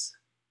 Yes.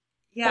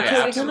 Yeah. Yeah, Okay,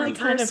 then I absolutely.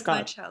 kind of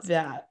got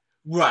that.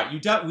 Right. You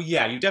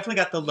definitely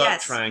got the love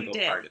Yes, you triangle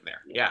did. part in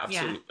there. Yeah, Yeah.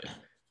 absolutely.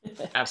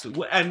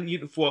 Absolutely.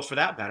 And well, for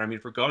that matter, I mean,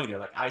 if we're going there,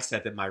 like I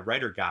said that my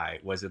writer guy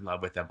was in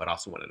love with them, but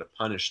also wanted to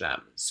punish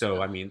them.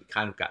 So, I mean,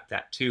 kind of got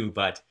that too.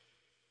 But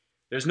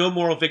there's no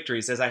moral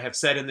victories. As I have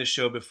said in this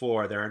show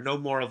before, there are no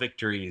moral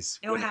victories.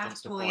 No when it half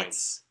comes to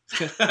points.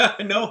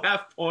 No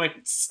half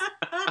points.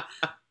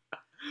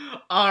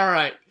 All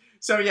right.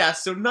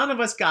 So none of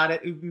us got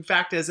it. In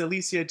fact, as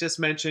Alicia just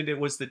mentioned, it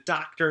was the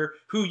doctor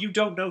who you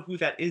don't know who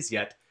that is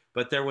yet,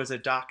 but there was a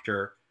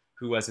doctor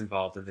who was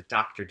involved, and the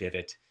doctor did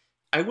it.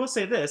 I will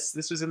say this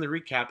was in the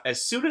recap.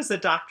 As soon as the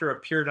doctor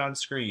appeared on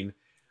screen,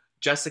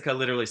 Jessica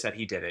literally said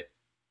he did it.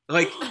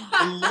 Like,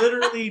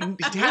 literally,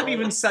 he hadn't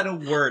even said a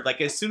word.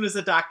 Like, as soon as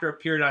the doctor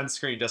appeared on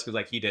screen, Jessica was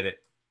like, he did it.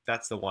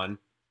 That's the one.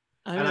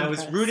 And I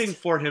was rooting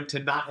for him to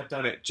not have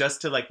done it,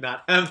 just to, like,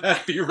 not have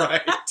that be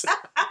right.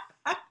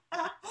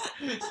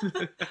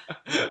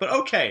 But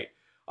okay.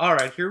 All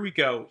right, here we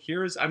go.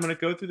 I'm going to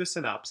go through the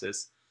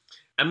synopsis.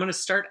 I'm going to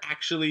start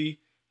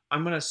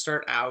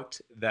out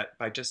that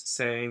by just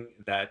saying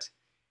that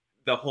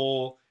the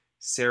whole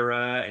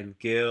Sarah and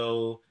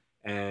Gil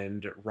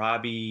and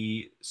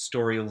Robbie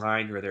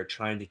storyline where they're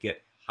trying to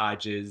get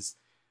Hodges.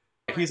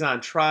 He's on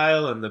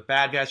trial and the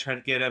bad guy's trying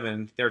to get him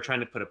and they're trying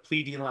to put a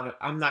plea deal on it.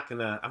 I'm not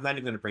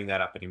even gonna bring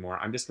that up anymore.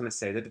 I'm just gonna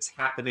say that it's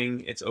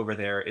happening, it's over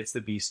there, it's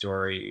the B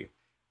story.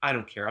 I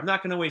don't care. I'm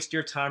not gonna waste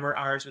your time or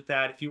ours with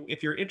that.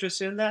 If you're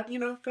interested in that,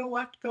 go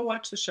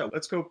watch the show.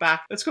 Let's go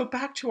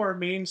back to our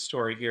main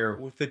story here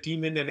with the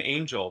demon and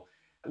angel.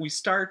 We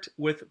start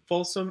with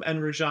Folsom and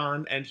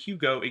Rajan and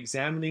Hugo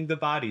examining the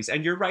bodies.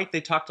 And you're right,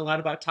 they talked a lot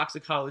about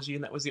toxicology,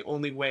 and that was the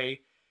only way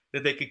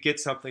that they could get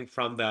something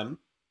from them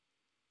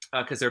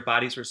because their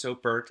bodies were so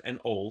burnt and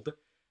old.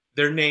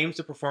 Their names,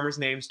 the performers'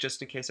 names,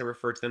 just in case I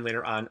refer to them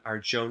later on, are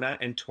Jonah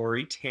and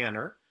Tori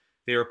Tanner.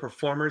 They were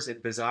performers in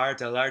Bizarre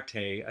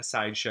dell'Arte, a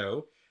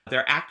sideshow.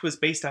 Their act was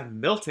based on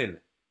Milton,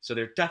 so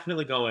they're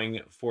definitely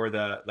going for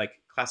the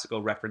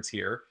classical reference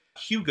here.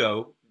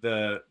 Hugo,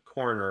 the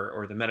coroner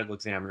or the medical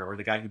examiner or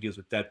the guy who deals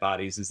with dead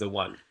bodies, is the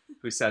one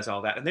who says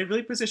all that. And they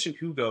really position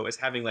Hugo as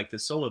having the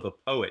soul of a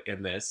poet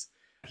in this.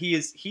 He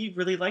has a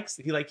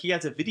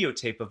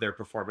videotape of their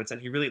performance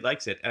and he really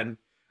likes it. And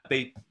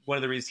one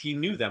of the reasons he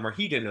knew them, or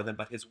he didn't know them,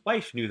 but his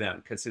wife knew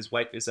them because his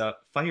wife is a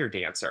fire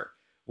dancer,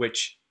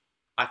 which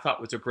I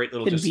thought was a great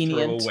little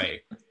convenient. Just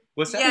throwaway.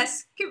 What's that?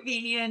 Yes,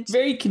 convenient.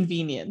 Very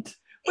convenient.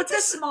 It's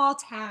a small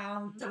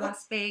town,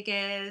 Las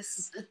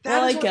Vegas.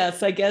 Well,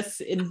 I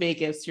guess in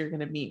Vegas you're going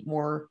to meet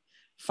more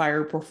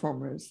fire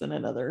performers than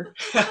another.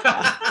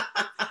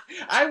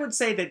 I I would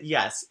say that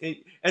yes,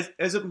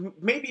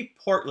 maybe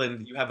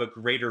Portland, you have a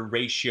greater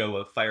ratio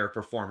of fire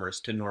performers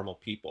to normal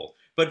people,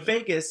 but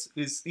Vegas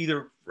is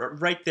either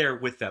right there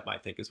with them. I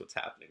think is what's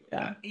happening with Yeah.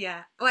 that.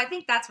 Yeah. Well, I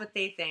think that's what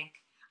they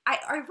think.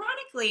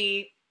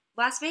 Ironically,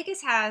 Las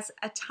Vegas has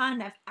a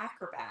ton of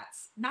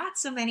acrobats, not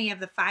so many of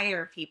the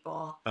fire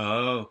people,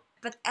 Oh,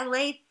 but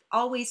LA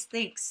always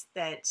thinks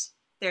that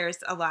there's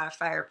a lot of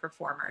fire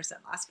performers in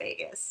Las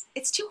Vegas.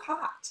 It's too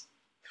hot.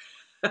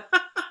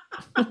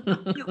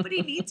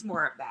 Nobody needs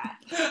more of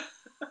that.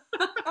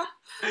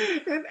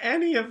 in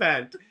any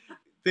event,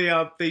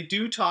 they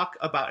do talk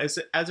about as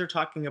they're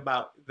talking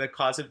about the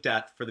cause of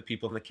death for the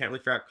people and they can't really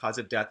figure out cause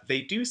of death.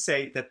 They do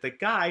say that the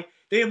guy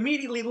they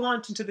immediately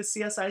launch into the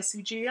CSI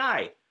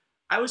CGI.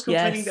 I was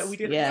complaining that we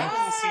didn't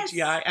have any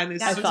CGI, and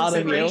as I soon thought as they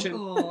of you. mentioned,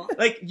 Cool.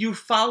 like you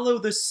follow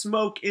the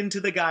smoke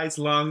into the guy's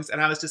lungs, and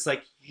I was just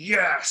like,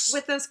 yes.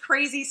 With those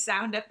crazy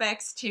sound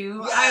effects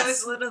too. Yes! I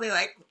was literally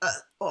like,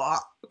 oh,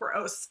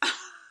 gross.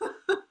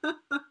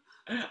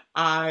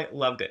 I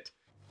loved it.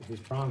 His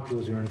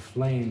bronchioles are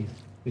inflamed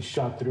and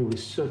shot through with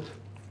soot.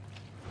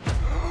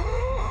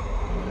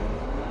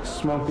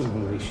 Smoke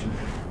inhalation.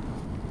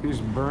 He was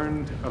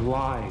burned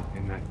alive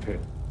in that pit.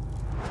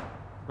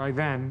 By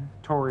then,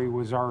 Tori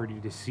was already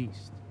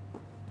deceased.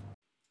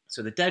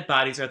 So the dead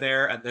bodies are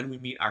there, and then we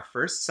meet our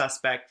first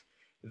suspect,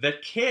 the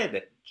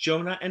kid.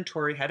 Jonah and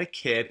Tori had a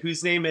kid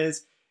whose name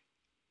is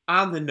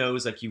on the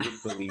nose like you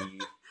wouldn't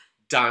believe,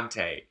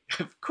 Dante.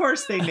 Of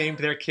course they named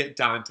their kid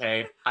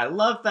Dante. I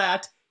love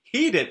that.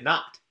 He did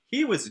not.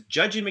 He was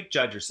Judgy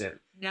McJudgerson.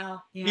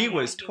 No. Yeah, he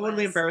was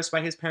totally embarrassed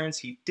by his parents.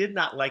 He did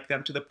not like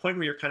them to the point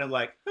where you're kind of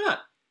like,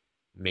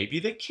 maybe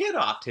the kid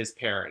offed his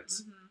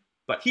parents. Mm-hmm.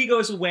 But he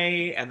goes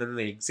away, and then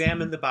they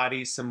examine the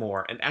bodies some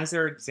more. And as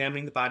they're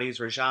examining the bodies,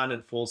 Rajan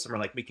and Folsom are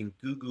like making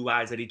goo-goo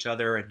eyes at each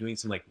other and doing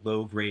some like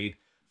low-grade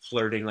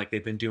flirting like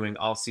they've been doing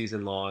all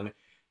season long.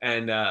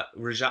 And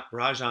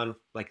Rajan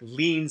like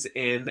leans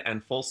in,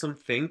 and Folsom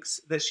thinks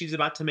that she's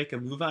about to make a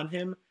move on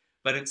him,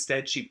 but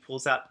instead she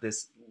pulls out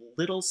this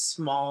little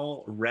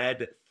small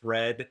red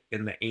thread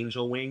in the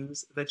angel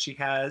wings that she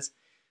has.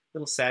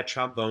 Little sad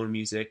trombone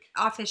music.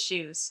 Off his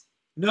shoes.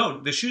 No,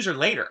 the shoes are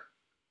later.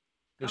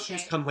 The Okay.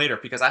 shoes come later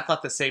because I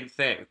thought the same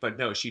thing, but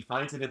no, she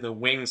finds it in the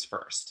wings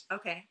first.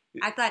 Okay.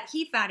 I thought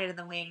he found it in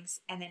the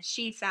wings and then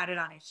she found it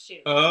on his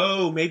shoe.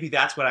 Oh, maybe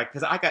that's what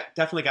because I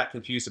definitely got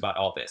confused about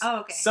all this.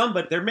 Oh,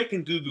 okay. They're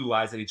making goo-goo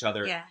eyes at each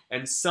other, Yeah.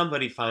 and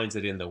somebody finds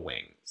it in the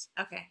wings.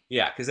 Okay.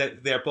 Yeah, because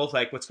they're both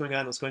like, what's going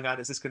on? What's going on?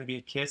 Is this going to be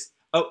a kiss?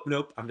 Oh,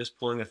 nope, I'm just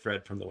pulling a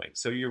thread from the wing.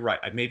 So you're right.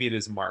 Maybe it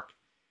is Mark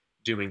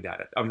doing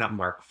that. Not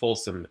Mark,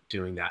 Folsom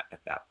doing that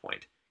at that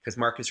point. Because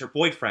Mark is her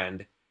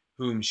boyfriend,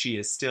 whom she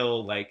is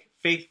still like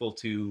faithful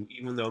to,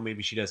 even though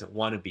maybe she doesn't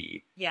want to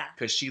be. Yeah.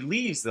 Because she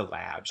leaves the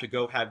lab to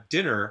go have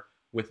dinner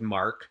with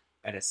Mark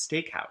at a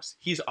steakhouse.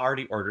 He's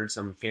already ordered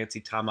some fancy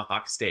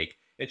tomahawk steak.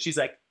 And she's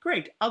like,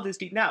 great, I'll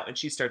just eat now. And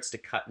she starts to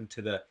cut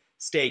into the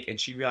steak and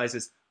she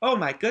realizes, oh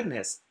my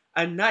goodness,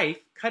 a knife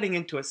cutting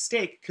into a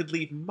steak could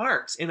leave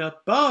marks in a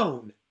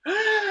bone.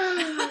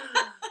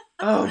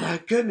 Oh my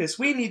goodness,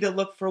 we need to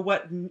look for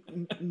what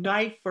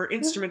knife or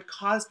instrument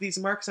caused these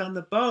marks on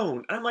the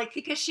bone. And I'm like,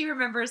 because she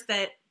remembers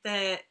that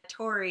the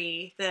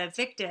Tori, the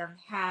victim,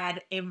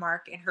 had a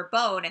mark in her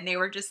bone, and they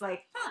were just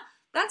like,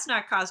 that's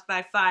not caused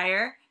by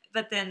fire.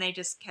 But then they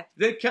just kept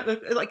like,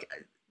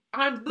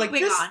 I'm like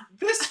moving on.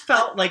 This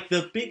felt like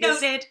the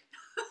biggest. Noted.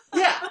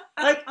 Yeah,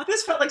 like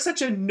this felt like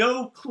such a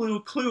no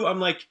clue.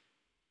 I'm like,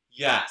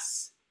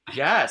 yes,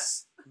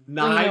 knives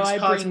I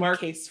cause bring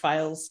marks. case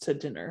files to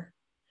dinner.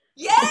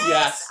 Yes!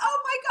 Yes. Oh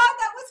my god,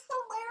 that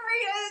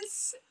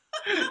was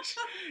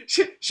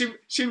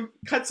hilarious. she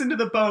cuts into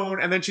the bone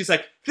and then she's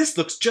like, this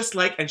looks just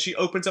like, and she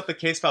opens up the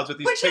case files with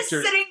these Which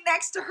pictures. is sitting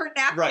next to her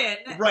napkin.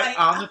 Right like,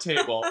 on the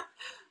table.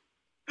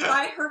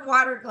 by her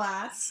water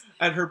glass.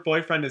 And her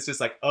boyfriend is just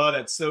like, oh,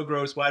 that's so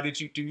gross. Why did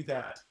you do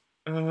that?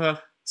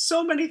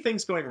 So many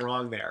things going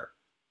wrong there.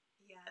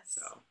 Yes.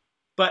 So,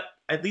 but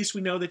at least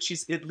we know that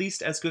she's at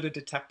least as good a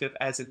detective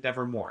as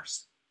Endeavor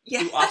Morse,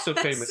 Yes. who also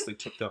famously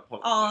took the home.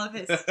 all of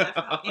his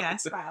stuff.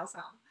 Yes, files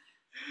home.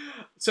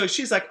 So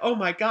she's like, oh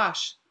my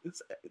gosh, it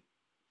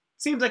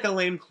seems like a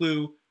lame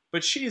clue,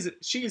 but she is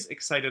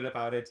excited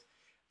about it.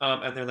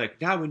 And they're like,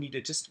 now we need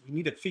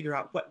to figure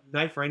out what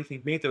knife or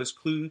anything made those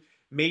clues,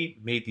 made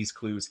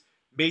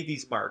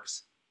these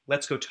marks.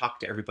 Let's go talk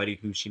to everybody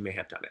who she may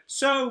have done it.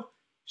 So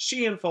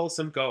she and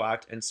Folsom go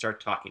out and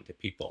start talking to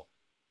people.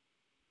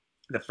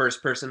 The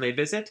first person they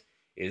visit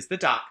is the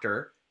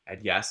doctor.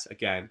 And yes,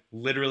 again,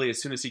 literally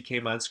as soon as he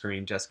came on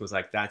screen, Jessica was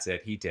like, that's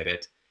it, he did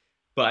it.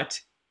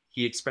 But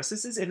he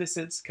expresses his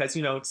innocence because,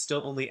 it's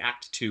still only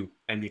Act 2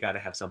 and you got to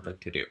have something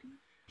to do.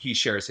 He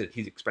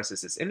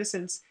expresses his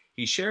innocence,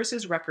 he shares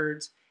his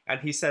records, and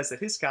he says that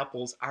his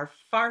scalpels are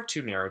far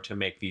too narrow to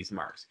make these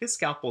marks. His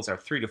scalpels are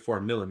 3 to 4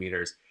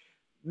 millimeters.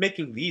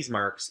 Making these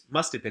marks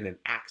must have been an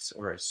axe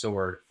or a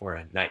sword or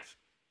a knife.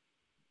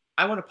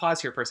 I want to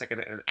pause here for a second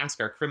and ask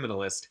our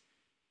criminalist,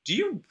 do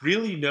you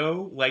really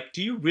know, like,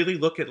 do you really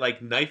look at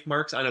like knife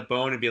marks on a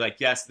bone and be like,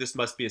 yes, this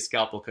must be a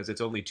scalpel because it's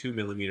only 2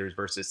 millimeters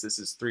versus this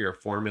is 3 or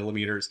 4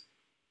 millimeters?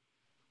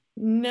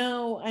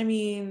 No, I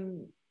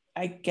mean,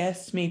 I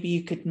guess maybe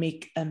you could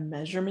make a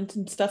measurement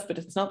and stuff, but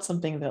it's not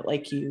something that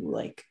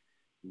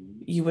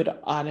you would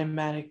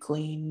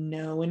automatically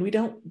know. And we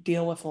don't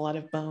deal with a lot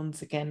of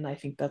bones. Again, I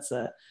think that's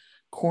a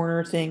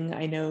corner thing.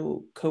 I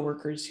know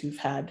coworkers who've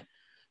had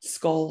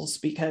skulls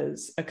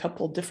because a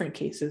couple different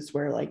cases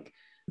where like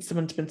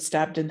someone's been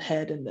stabbed in the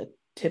head and the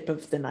tip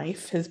of the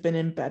knife has been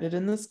embedded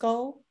in the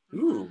skull.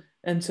 Ooh.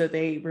 And so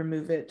they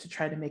remove it to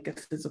try to make a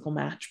physical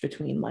match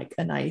between like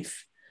a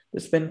knife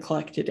that's been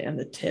collected and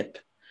the tip.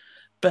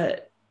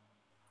 But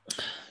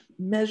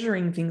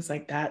measuring things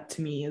like that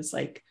to me is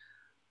like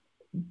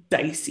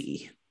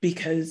dicey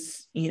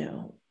because,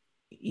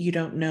 you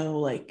don't know,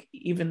 like,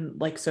 even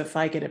like, so if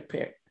I get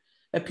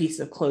a piece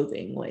of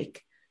clothing,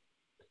 like,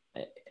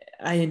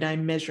 I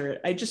measure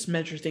it. I just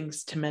measure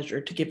things to measure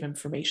to give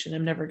information.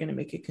 I'm never going to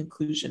make a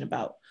conclusion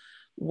about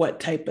what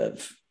type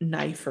of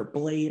knife or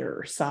blade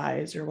or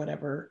size or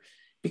whatever,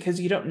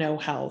 because you don't know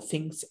how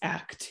things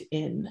act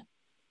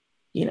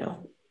you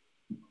know,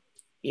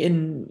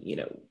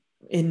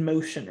 in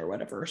motion or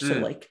whatever. So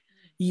like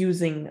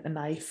using a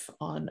knife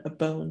on a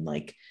bone,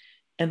 like,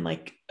 and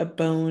like a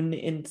bone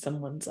in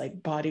someone's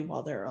like body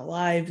while they're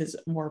alive is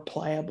more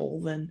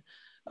pliable than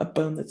a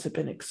bone that's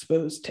been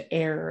exposed to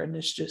air and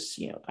it's just,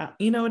 you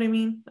know what I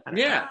mean? I don't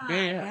know.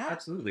 Yeah,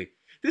 absolutely.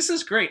 This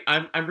is great.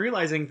 I'm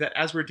realizing that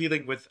as we're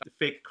dealing with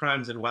fake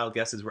crimes and wild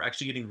guesses, we're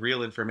actually getting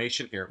real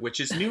information here, which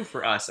is new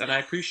for us, and I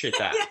appreciate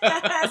that.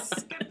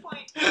 Yes, good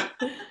point.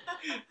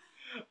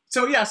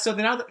 So yeah, so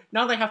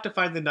now they have to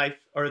find the knife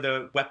or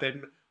the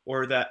weapon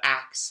or the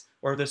axe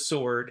or the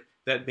sword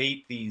that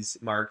made these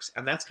marks,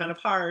 and that's kind of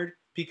hard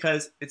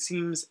because it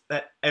seems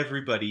that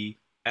everybody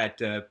at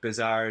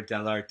Bazaar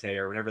dell'Arte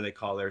or whatever they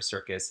call their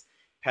circus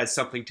has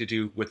something to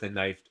do with a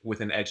knife with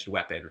an edged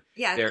weapon.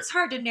 Yeah, it's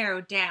hard to narrow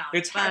down.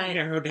 It's hard to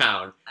narrow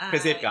down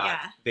because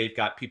yeah. they've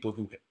got people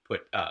who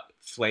put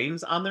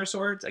flames on their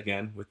swords.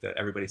 Again,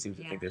 everybody seems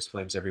to think there's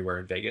flames everywhere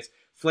in Vegas.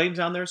 Flames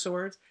on their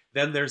swords.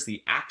 Then there's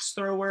the axe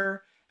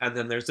thrower, and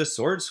then there's the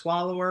sword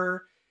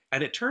swallower.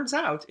 And it turns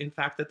out, in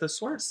fact, that the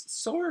sword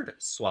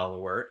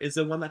swallower is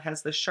the one that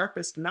has the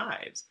sharpest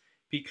knives,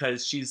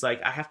 because she's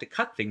like, I have to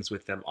cut things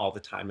with them all the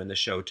time in the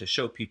show to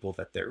show people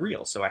that they're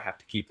real, so I have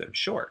to keep them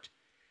short.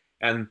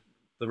 And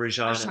the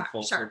Rajan and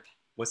Folsom. Sharp.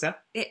 What's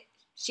that?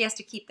 She has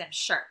to keep them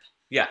sharp.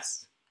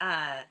 Yes.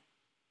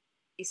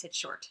 You said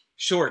short.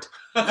 Short.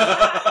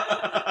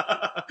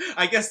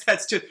 I guess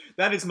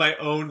that is my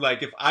own,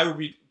 like, if I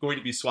were going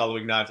to be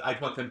swallowing knives,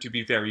 I'd want them to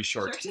be very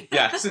short.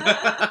 Yes.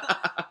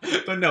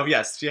 But no,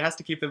 yes, she has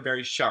to keep them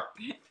very sharp.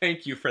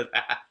 Thank you for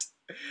that.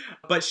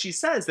 But she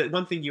says that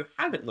one thing you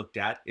haven't looked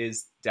at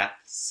is Death's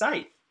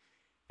scythe.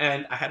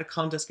 And I had to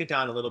calm Jessica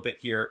down a little bit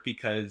here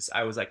because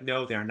I was like,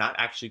 no, they're not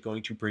actually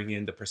going to bring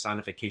in the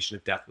personification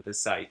of death with a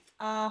scythe.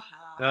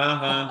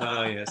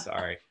 Yeah,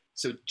 sorry.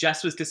 So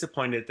Jess was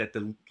disappointed that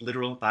the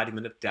literal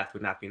embodiment of death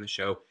would not be in the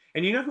show.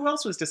 And you know who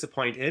else was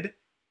disappointed?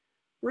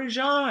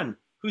 Rajan,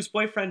 whose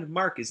boyfriend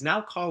Mark is now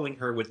calling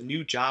her with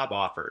new job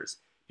offers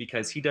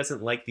because he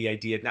doesn't like the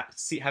idea of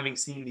having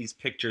seen these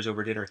pictures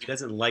over dinner. He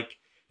doesn't like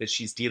that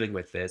she's dealing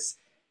with this.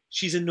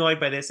 She's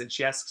annoyed by this, and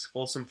she asks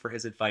Folsom for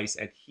his advice,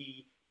 and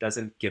he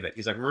doesn't give it.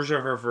 He's like, he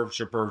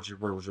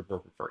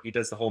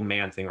does the whole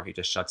man thing where he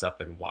just shuts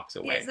up and walks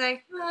away. He's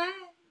like, what?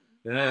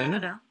 I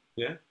don't know.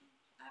 Yeah.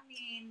 I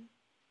mean,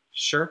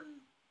 sure.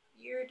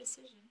 Your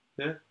decision.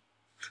 Yeah. Whatever.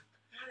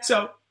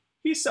 So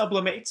he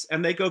sublimates,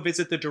 and they go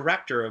visit the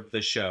director of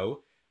the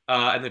show.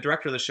 And the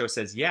director of the show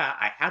says, yeah,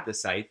 I had the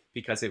scythe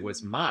because it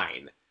was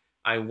mine.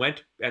 I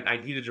went and I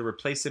needed to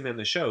replace him in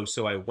the show,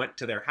 so I went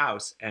to their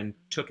house and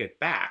took it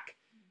back.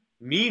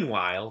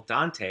 Meanwhile,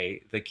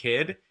 Dante, the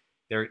kid,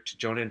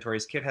 Jonah and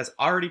Tori's kid, has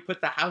already put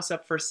the house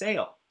up for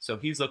sale. So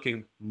he's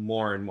looking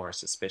more and more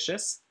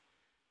suspicious.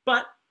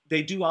 But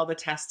they do all the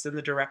tests in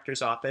the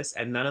director's office,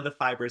 and none of the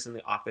fibers in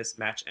the office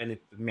match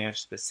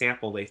the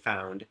sample they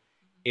found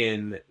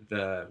in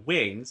the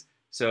wings.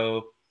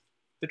 So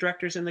the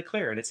director's in the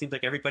clear, and it seems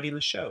like everybody in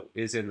the show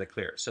is in the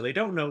clear. So they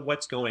don't know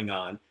what's going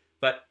on,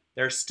 but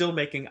they're still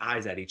making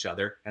eyes at each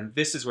other, and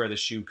this is where the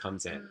shoe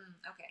comes in.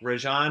 Okay.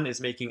 Rajan is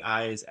making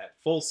eyes at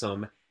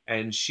Folsom,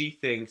 and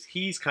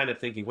he's kind of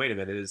thinking, wait a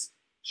minute, is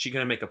she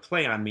going to make a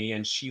play on me?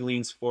 And she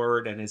leans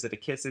forward, and is it a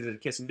kiss? Is it a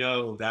kiss?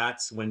 No,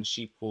 that's when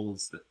she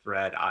pulls the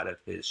thread out of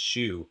his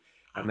shoe.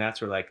 And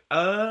that's where, like,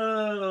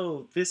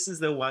 oh, this is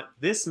the one.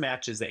 This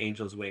matches the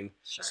angel's wing.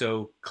 Sure.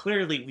 So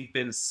clearly we've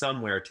been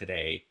somewhere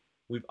today.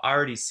 We've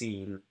already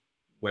seen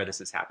where this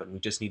has happened. We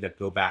just need to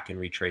go back and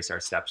retrace our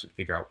steps and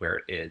figure out where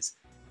it is.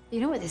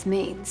 You know what this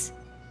means?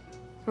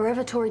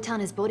 Wherever Tori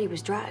Tanner's body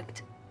was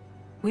dragged,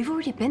 we've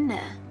already been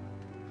there.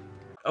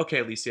 Okay,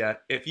 Alicia,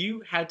 if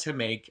you had to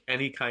make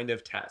any kind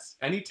of test,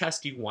 any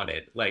test you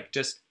wanted, like,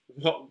 just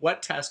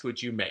what test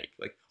would you make?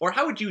 Like, or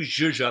how would you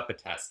zhuzh up a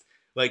test?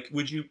 Like,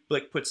 would you,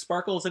 like, put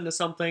sparkles into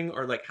something?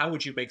 Or, like, how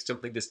would you make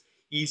something just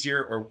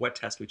easier? Or what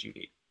test would you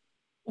need?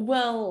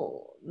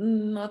 Well,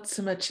 not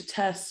so much a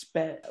test,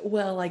 but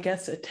well, I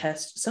guess a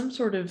test, some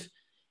sort of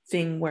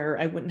thing where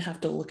I wouldn't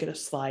have to look at a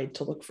slide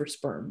to look for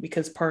sperm,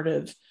 because part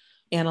of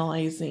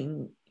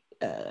analyzing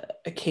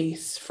a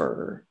case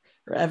for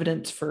or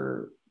evidence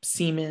for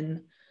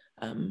semen,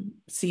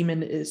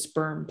 semen is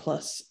sperm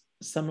plus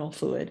seminal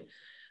fluid,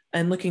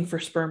 and looking for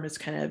sperm is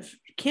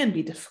can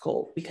be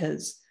difficult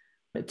because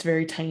it's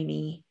very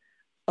tiny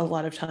a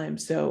lot of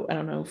times. So I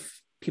don't know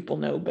if people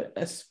know, but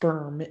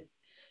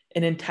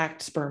an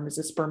intact sperm is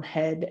a sperm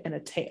head and a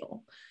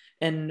tail.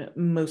 And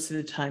most of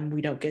the time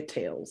we don't get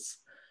tails.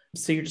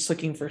 So you're just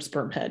looking for a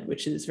sperm head,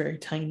 which is very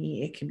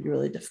tiny. It can be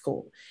really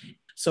difficult.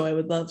 So I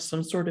would love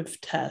some sort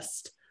of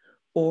test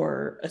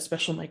or a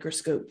special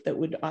microscope that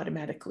would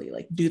automatically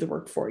like do the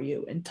work for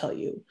you and tell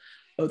you,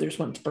 oh, there's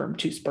one sperm,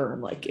 two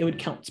sperm. Like it would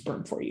count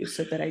sperm for you,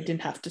 so that I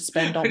didn't have to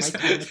spend all my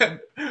time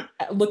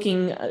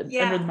looking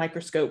under the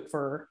microscope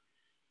for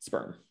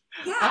sperm.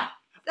 Yeah,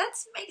 that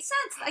makes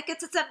sense. Like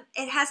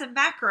it has a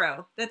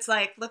macro that's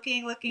like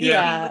looking, looking,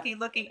 boop, boop,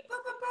 boop,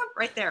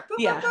 right there.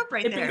 Boop, boop, boop,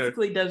 right it there.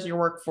 basically does your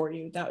work for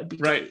you. That would be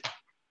right.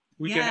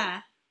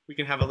 Great. We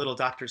can have a little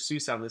Dr.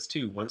 Seuss on this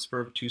too. One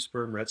sperm, two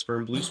sperm, red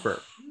sperm, blue sperm.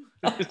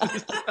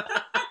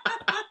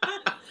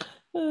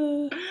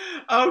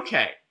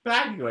 Okay.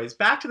 Anyways,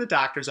 back to the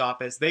doctor's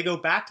office. They go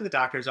back to the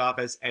doctor's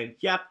office, and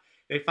yep,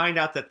 they find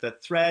out that the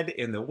thread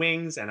in the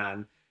wings and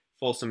on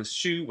Folsom's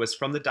shoe was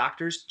from the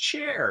doctor's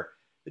chair.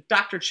 The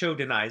Dr. Cho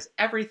denies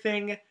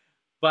everything,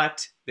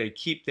 but they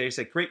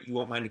say, great, you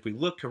won't mind if we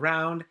look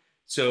around.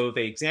 So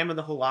they examine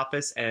the whole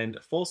office, and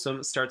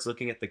Folsom starts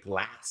looking at the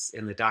glass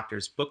in the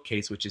doctor's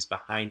bookcase, which is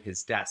behind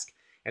his desk.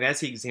 And as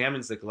he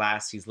examines the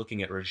glass, he's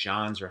looking at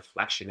Rajan's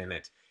reflection in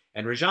it.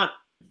 And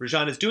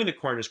Rajan is doing the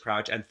coroner's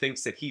crouch and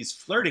thinks that he's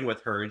flirting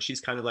with her, and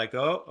she's kind of like,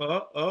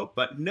 oh.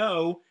 But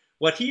no,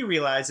 what he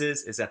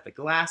realizes is that the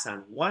glass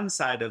on one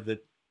side of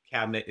the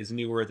cabinet is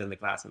newer than the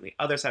glass on the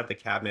other side of the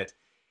cabinet.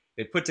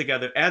 They put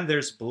together, and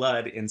there's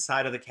blood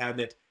inside of the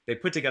cabinet. They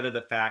put together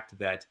the fact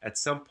that at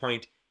some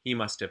point he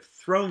must have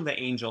thrown the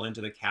angel into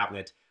the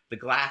cabinet. The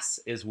glass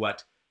is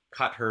what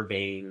cut her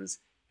veins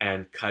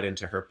and cut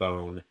into her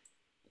bone.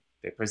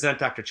 They present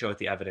Dr. Cho with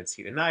the evidence.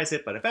 He denies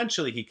it, but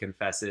eventually he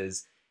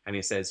confesses, and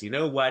he says, you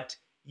know what?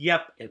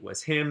 Yep, it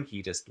was him.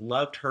 He just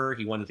loved her.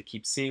 He wanted to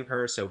keep seeing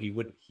her so he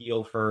wouldn't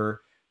heal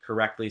her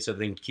correctly, so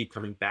they would keep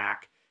coming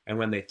back. And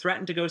when they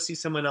threatened to go see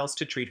someone else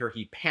to treat her,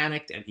 he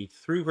panicked and he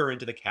threw her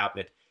into the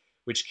cabinet,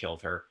 which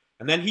killed her.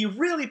 And then he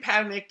really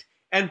panicked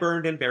and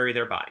burned and buried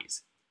their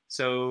bodies.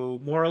 So,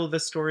 moral of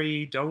the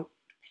story, don't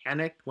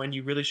panic when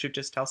you really should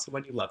just tell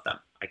someone you love them,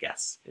 I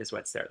guess, is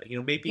what's there.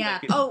 Maybe. Yeah.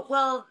 Oh,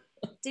 well,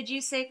 did you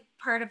say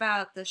part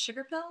about the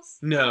sugar pills?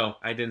 No,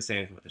 I didn't say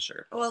anything about the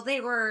sugar pills. Well, they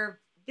were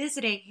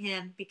visiting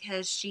him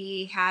because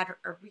she had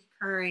a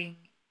recurring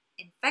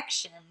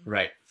infection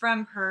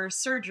from her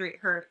surgery,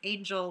 her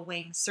angel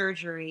wing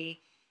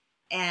surgery,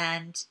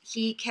 and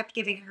he kept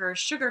giving her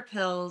sugar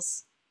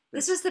pills.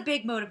 This was the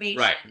big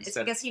motivation. Right. It's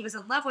because he was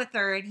in love with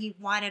her and he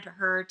wanted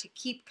her to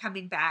keep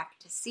coming back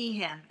to see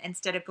him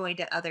instead of going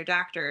to other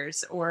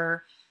doctors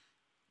or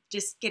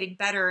just getting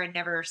better and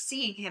never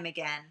seeing him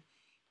again.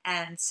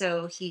 And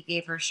so he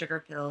gave her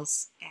sugar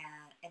pills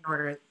in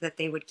order that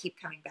they would keep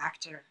coming back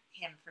to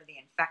him for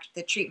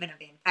the treatment of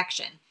the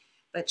infection.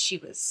 But she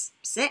was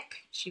sick.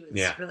 She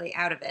was really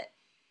out of it.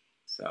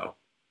 So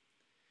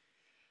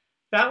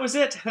that was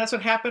it. That's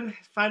what happened.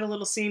 Final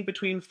little scene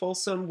between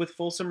Folsom,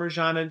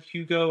 Rajan, and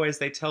Hugo as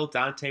they tell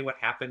Dante what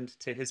happened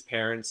to his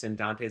parents. And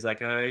Dante's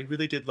like, I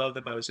really did love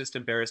them. I was just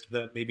embarrassed of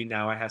them. Maybe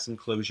now I have some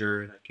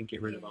closure and I can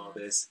get rid of all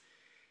this.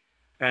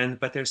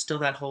 But there's still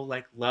that whole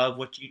love,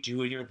 what do you do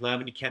when you're in love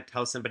and you can't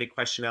tell somebody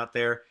question out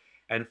there.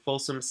 And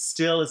Folsom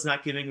still is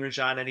not giving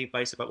Rajan any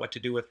advice about what to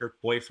do with her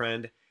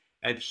boyfriend.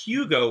 And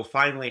Hugo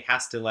finally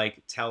has to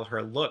tell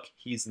her, look,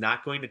 he's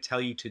not going to tell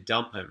you to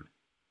dump him.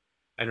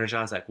 And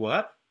Rajan's like,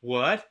 what?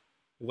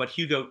 What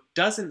Hugo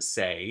doesn't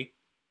say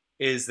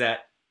is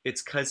that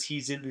it's because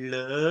he's in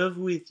love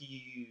with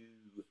you.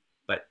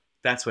 But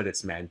that's what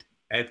it's meant.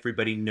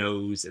 Everybody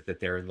knows that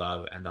they're in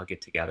love and they'll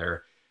get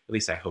together. At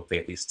least I hope they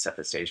at least set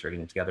the stage for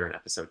getting together in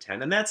episode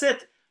 10. And that's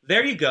it.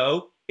 There you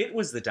go. It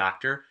was the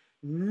Doctor.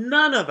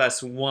 None of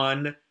us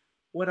won.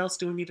 What else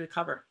do we need to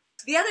cover?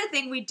 The other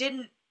thing we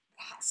didn't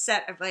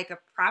set a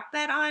prop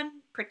bet on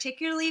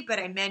particularly, but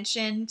I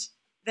mentioned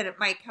that it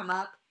might come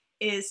up,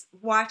 is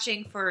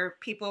watching for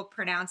people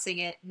pronouncing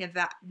it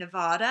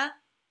Nevada.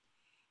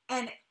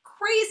 And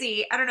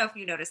crazy, I don't know if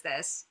you noticed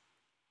this,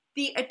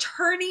 the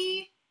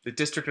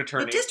district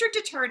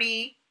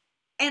attorney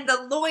and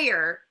the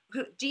lawyer,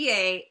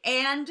 DA,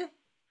 and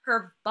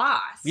her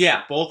boss.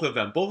 Yeah, both of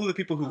them. Both of the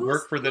people who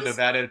work for the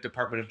Nevada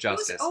Department of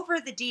Justice. Who's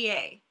over the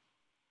DA?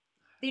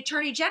 The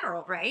Attorney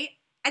General, right?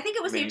 I think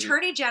it was the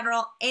Attorney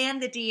General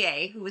and the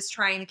DA who was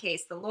trying the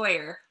case, the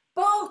lawyer,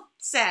 both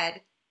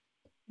said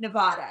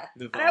Nevada.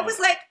 And I was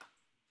like,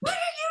 what are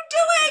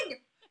you doing?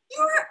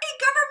 You're a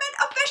government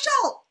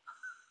official.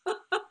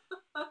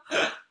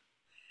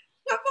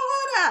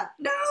 Nevada.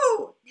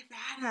 No.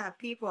 Nevada,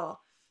 people.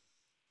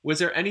 Was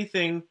there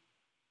anything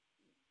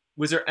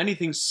was there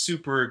anything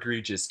super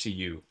egregious to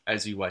you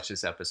as you watched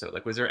this episode?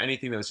 Like, was there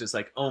anything that was just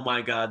like, oh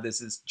my God,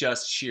 this is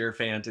just sheer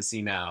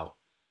fantasy now?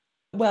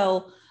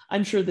 Well,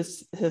 I'm sure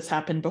this has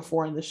happened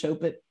before in the show,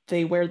 but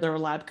they wear their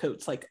lab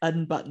coats like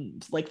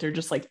unbuttoned, like they're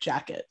just like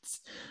jackets.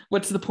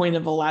 What's the point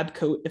of a lab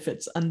coat if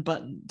it's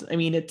unbuttoned? I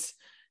mean, it's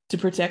to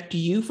protect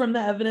you from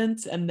the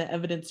evidence and the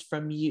evidence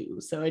from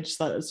you. So I just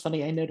thought it was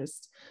funny. I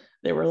noticed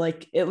they were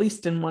like, at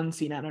least in one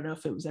scene, I don't know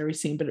if it was every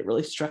scene, but it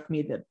really struck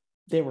me that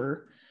they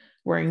were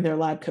wearing their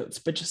lab coats,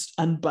 but just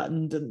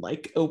unbuttoned and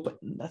like open.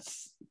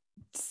 That's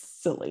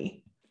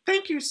silly.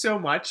 Thank you so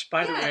much,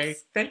 by the way.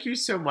 Yes. Thank you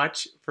so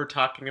much for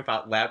talking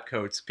about lab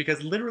coats,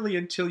 because literally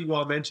until you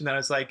all mentioned that, I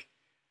was like,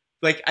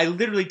 I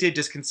literally did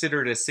just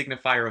consider it a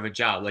signifier of a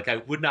job. Like, I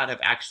would not have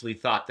actually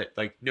thought that,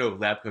 like, no,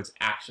 lab coats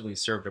actually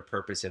served a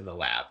purpose in the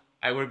lab.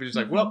 I would have been just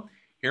like, well,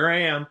 here I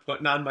am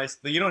putting on my,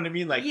 you know what I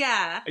mean? Like,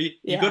 Yeah.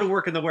 you go to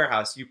work in the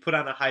warehouse, you put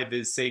on a high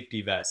vis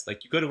safety vest.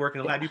 Like, you go to work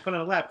in a lab, you put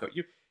on a lab coat.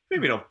 You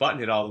maybe don't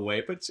button it all the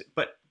way,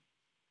 but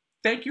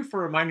thank you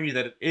for reminding me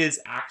that it is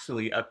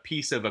actually a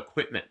piece of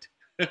equipment.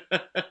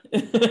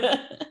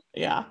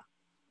 Yeah.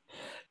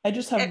 I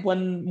just have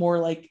one more,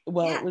 like,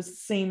 well, Yeah. it was the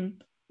same,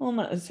 well,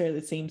 not necessarily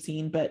the same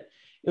scene, but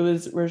it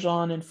was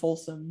Rajan and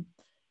Folsom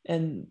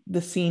and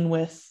the scene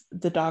with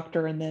the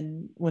doctor, and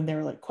then when they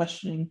were like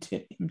questioning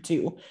him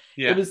too.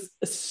 Yeah. It was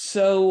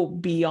so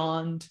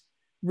beyond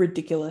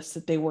ridiculous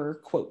that they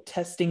were, quote,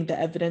 testing the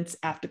evidence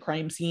at the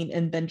crime scene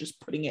and then just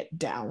putting it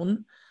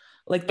down.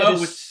 Like,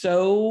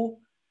 that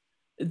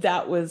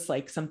that was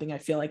like something I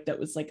feel like that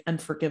was like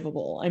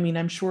unforgivable. I mean,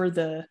 I'm sure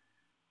the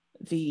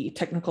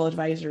technical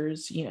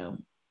advisors, you know,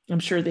 I'm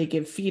sure they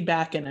give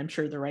feedback, and I'm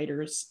sure the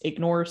writers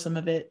ignore some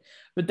of it,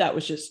 but that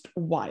was just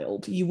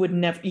wild. You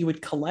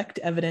would collect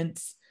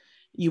evidence,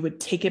 you would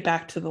take it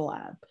back to the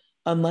lab,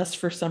 unless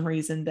for some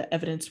reason the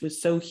evidence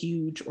was so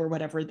huge or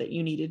whatever that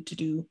you needed to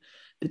do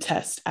the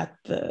test at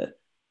the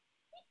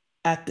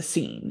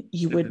scene.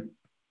 You would,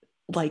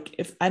 like,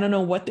 if I don't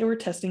know what they were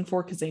testing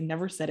for, because they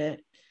never said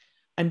it.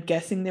 I'm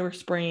guessing they were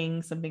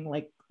spraying something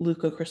like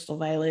leucocrystal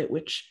violet,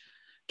 which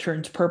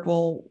turns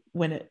purple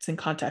when it's in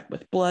contact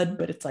with blood.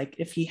 But it's like,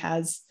 if he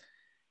has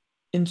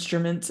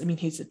instruments, I mean,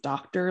 he's a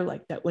doctor,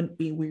 like, that wouldn't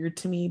be weird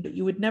to me, but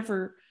you would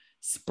never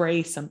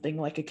spray something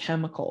like a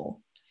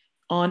chemical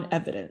on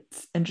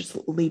evidence and just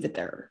leave it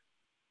there.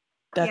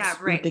 That's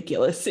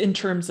ridiculous in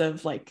terms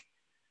of like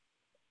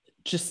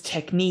just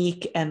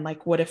technique, and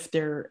like, what if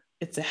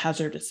it's a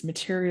hazardous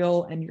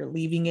material and you're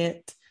leaving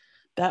it?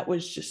 That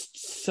was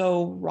just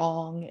so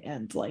wrong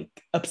and like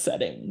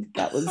upsetting.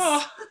 That was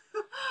Oh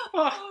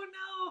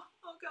no.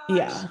 Oh gosh.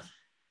 yeah.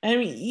 I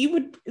mean, you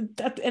would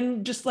that,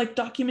 and just like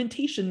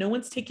documentation, no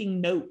one's taking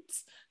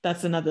notes.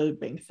 That's another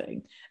big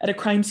thing. At a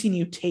crime scene,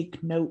 you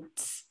take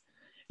notes.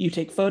 You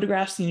take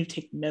photographs and you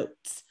take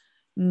notes.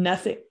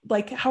 Nothing,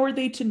 like, how are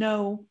they to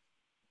know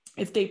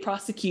if they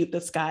prosecute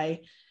this guy?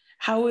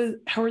 How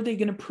are they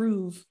going to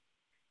prove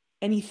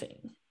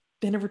anything?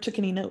 They never took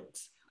any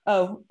notes.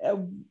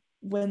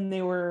 When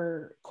they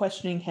were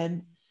questioning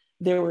him,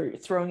 they were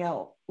throwing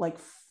out like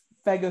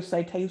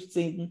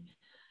phagocytosing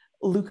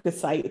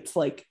leukocytes.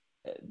 Like,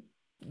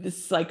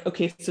 this is like,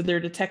 okay, so they're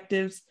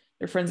detectives,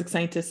 they're forensic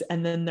scientists,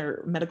 and then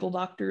they're medical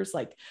doctors.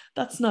 Like,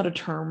 that's not a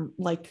term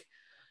like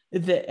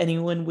that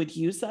anyone would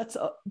use. That's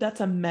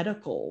a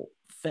medical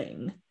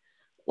thing.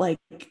 Like,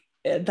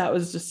 that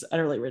was just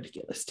utterly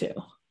ridiculous too.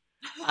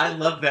 I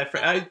love that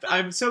phrase.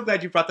 I'm so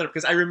glad you brought that up,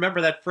 because I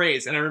remember that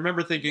phrase, and I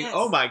remember thinking, Yes.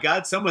 oh my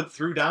God, someone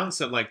threw down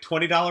some like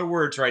 $20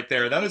 words right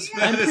there. That was.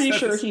 I'm pretty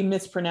sure he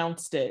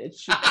mispronounced it.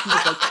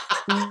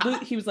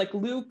 He was like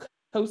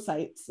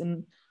leukocytes,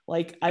 and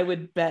like, I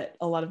would bet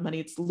a lot of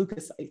money it's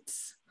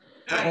leukocytes.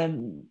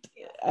 And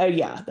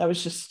yeah, that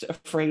was just a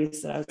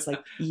phrase that I was like,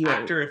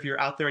 Actor, if you're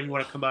out there and you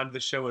want to come on the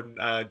show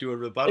and do a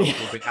rebuttal,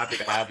 we'll be happy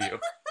to have you.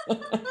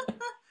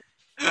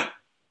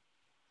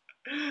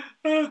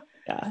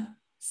 Yeah.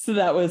 So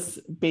that was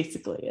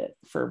basically it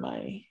for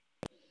my.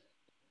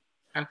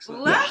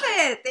 Excellent. Love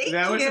it. Thank you.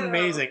 That was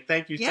amazing.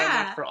 Thank you so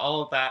much for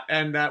all of that.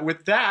 And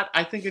with that,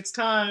 I think it's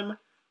time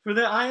for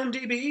the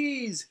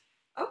IMDb's.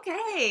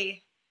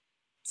 Okay.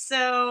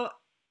 So,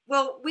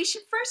 well, we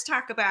should first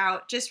talk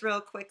about, just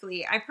real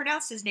quickly, I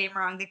pronounced his name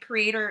wrong, the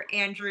creator,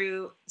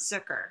 Andrew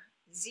Zucker.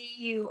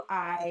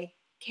 Zuiker.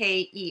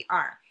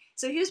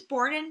 So he was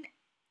born in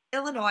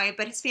Illinois,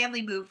 but his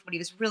family moved when he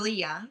was really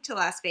young to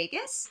Las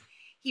Vegas.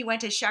 He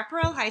went to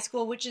Chaparral High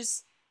School, which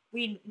is,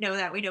 we know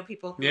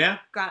people who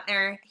got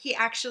there. He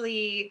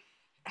actually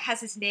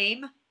has his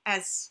name,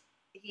 as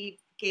he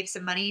gave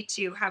some money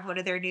to have one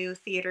of their new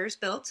theaters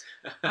built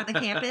on the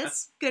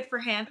campus. Good for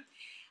him.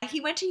 He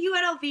went to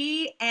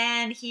UNLV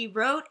and he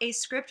wrote a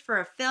script for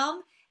a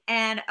film,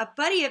 and a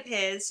buddy of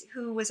his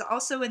who was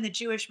also in the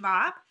Jewish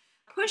mob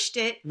pushed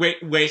it.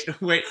 Wait. This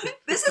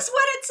is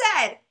what it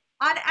said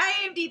on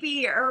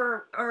IMDb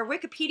or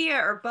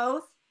Wikipedia or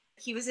both.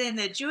 He was in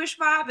the Jewish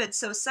mob, and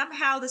so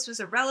somehow this was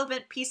a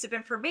relevant piece of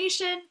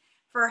information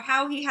for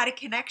how he had a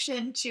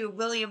connection to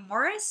William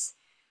Morris,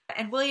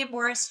 and William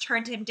Morris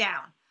turned him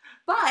down.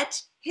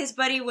 But his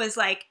buddy was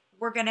like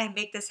we're going to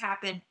make this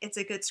happen. It's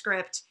a good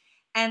script.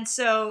 And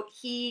so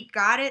he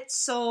got it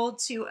sold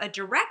to a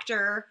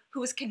director who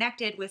was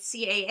connected with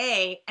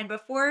CAA. And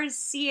before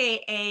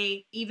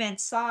CAA even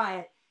saw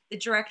it, the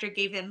director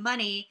gave him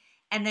money,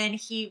 and then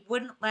he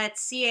wouldn't let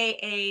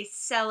CAA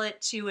sell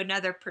it to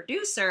another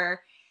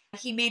producer.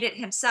 He made it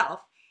himself.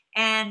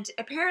 And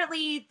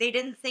apparently they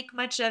didn't think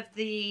much of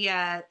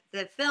the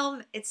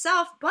film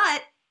itself,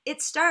 but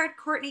it starred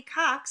Courtney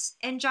Cox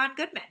and John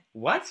Goodman.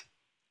 What?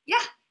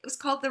 Yeah, it was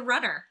called The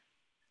Runner.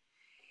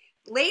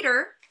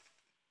 Later,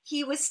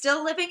 he was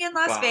still living in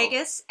Las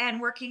Vegas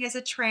and working as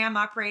a tram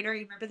operator.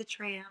 You remember the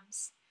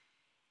trams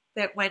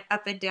that went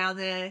up and down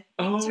the...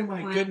 Oh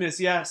my goodness,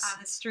 yes.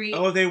 On the street.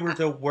 Oh, they were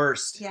the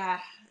worst. Yeah.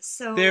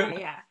 So,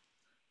 yeah.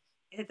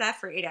 That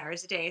for 8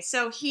 hours a day.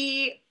 So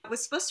he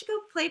was supposed to go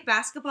play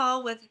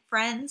basketball with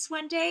friends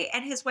one day,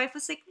 and his wife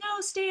was like,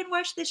 no, stay and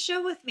watch this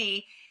show with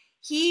me.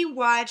 He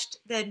watched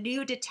the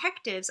New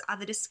Detectives on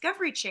the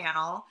Discovery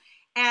Channel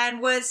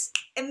and was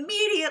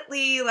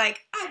immediately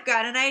like, I've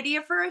got an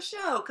idea for a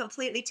show,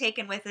 completely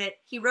taken with it.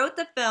 He wrote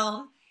the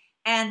film,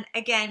 and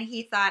again,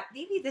 he thought,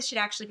 maybe this should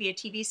actually be a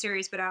TV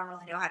series, but I don't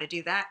really know how to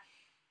do that.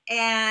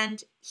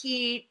 And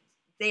he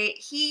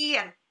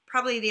and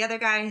probably the other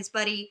guy, his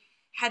buddy,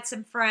 had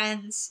some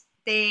friends.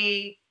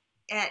 They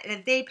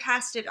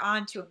passed it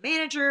on to a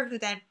manager who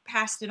then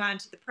passed it on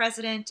to the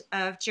president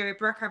of Jerry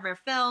Bruckheimer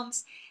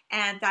Films,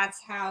 and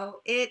that's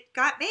how it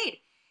got made.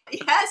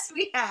 Yes,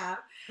 we have.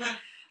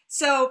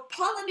 So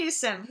Paula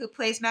Newsome, who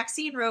plays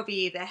Maxine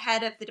Roby, the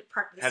head of the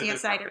department, the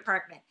CSI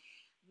department.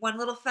 One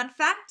little fun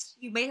fact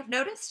you may have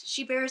noticed,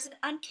 she bears an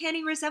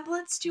uncanny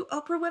resemblance to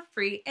Oprah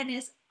Winfrey and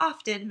is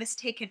often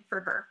mistaken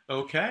for her.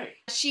 Okay.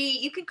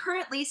 You can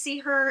currently see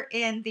her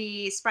in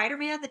the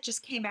Spider-Man that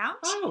just came out.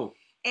 Oh.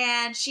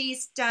 And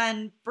she's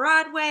done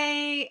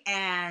Broadway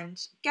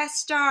and guest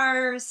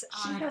stars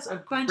on a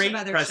bunch of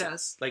other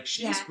shows. Like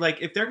she's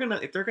like, if they're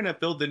gonna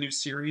build the new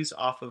series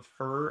off of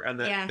her and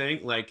that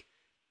thing, like,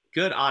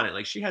 good on it.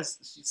 Like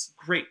she's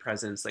great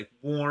presence, like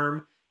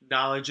warm,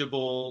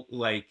 knowledgeable,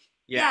 like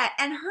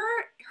and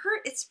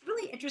her it's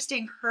really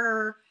interesting,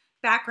 her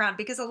background,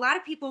 because a lot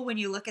of people, when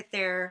you look at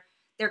their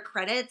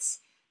credits,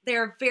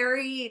 they're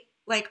very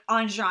like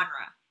on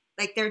genre,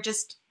 like they're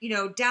just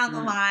down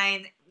the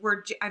line.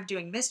 I'm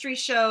doing mystery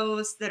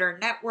shows that are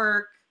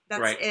network.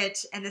 That's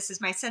it. And this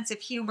is my sense of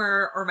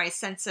humor or my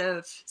sense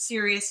of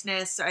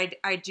seriousness.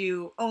 I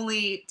do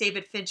only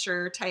David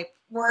Fincher type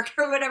work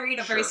or whatever,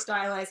 very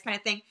stylized kind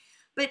of thing.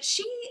 But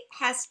she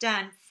has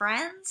done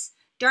Friends,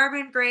 Dharma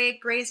and Grey,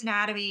 Grey's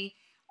Anatomy,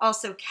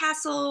 also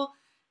Castle,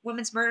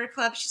 Women's Murder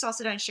Club. She's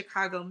also done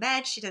Chicago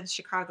Med. She done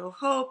Chicago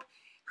Hope.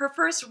 Her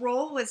first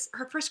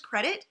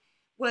credit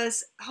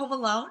was Home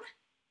Alone.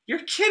 You're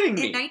kidding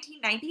me. In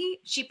 1990,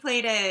 she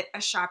played a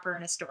shopper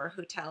in a store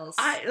who tells.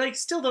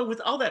 Still though,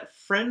 with all that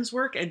Friends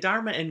work and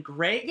Dharma and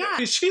Grey,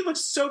 she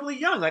looks totally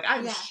young. Like,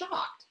 I'm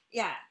shocked.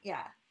 Yeah.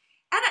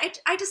 And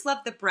I just love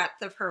the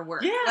breadth of her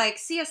work. Yeah. Like,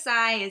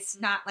 CSI is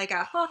not like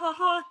a ha ha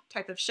ha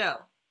type of show,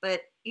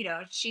 but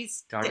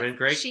she's Dharma and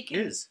Grey she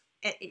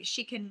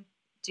can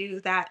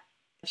do that.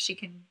 She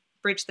can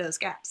bridge those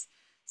gaps.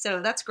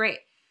 So that's great.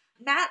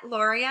 Matt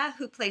Lauria,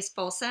 who plays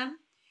Folsom,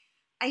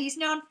 he's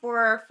known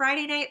for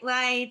Friday Night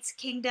Lights,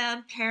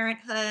 Kingdom,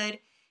 Parenthood,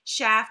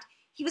 Shaft.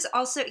 He's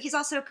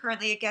also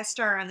currently a guest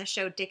star on the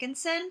show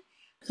Dickinson.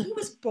 He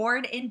was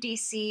born in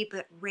DC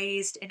but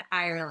raised in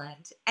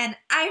Ireland. And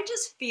I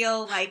just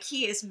feel like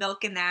he is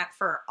milking that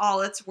for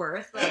all it's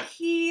worth. Like,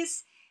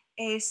 he's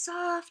a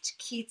soft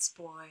Keats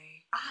boy.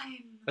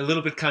 I'm a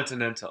little bit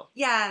continental.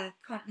 Yeah,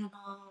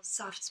 continental,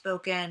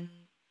 soft-spoken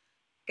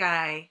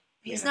guy.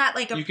 He's not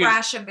like a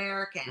brash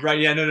American. Right,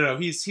 yeah, no.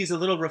 He's a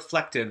little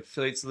reflective.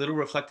 He's a little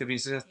reflective.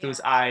 He's just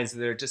those eyes,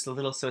 they're just a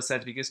little so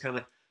sensitive. You just kind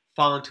of like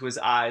fall into his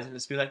eyes and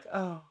just be like,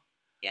 oh,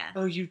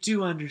 you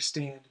do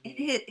understand me.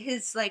 And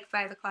his like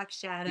 5 o'clock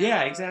shadow.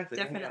 Yeah, exactly.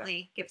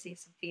 Definitely gives you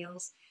some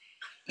feels.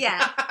 Yeah.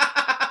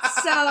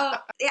 So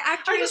the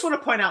actor. I just want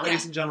to point out,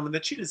 ladies and gentlemen,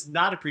 that she does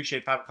not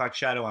appreciate 5 o'clock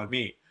shadow on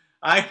me.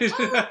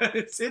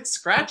 It's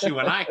scratchy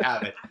when I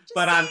have it,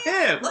 but on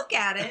him. Look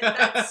at it.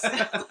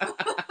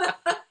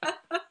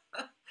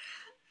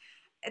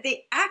 The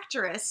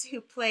actress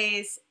who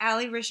plays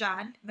Ali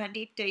Rajan,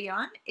 Mandeep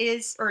Dhillon,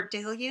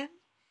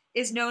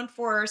 is known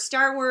for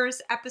Star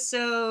Wars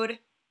Episode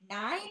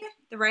 9,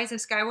 The Rise of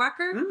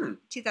Skywalker,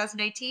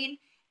 2018,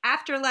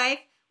 Afterlife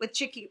with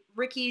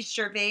Ricky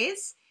Gervais,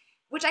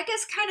 which I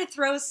guess kind of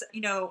throws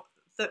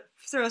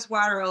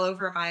water all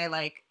over my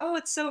like, oh,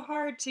 it's so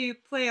hard to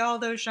play all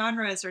those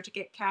genres or to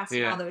get cast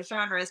in all those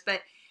genres.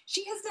 But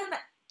she has done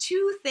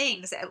 2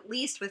 things at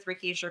least with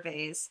Ricky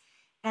Gervais,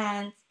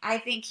 and I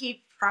think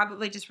he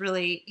probably just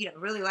really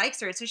likes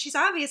her. So she's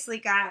obviously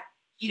got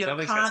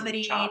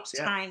comedy, chops,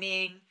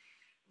 timing,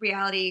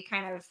 reality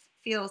kind of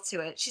feel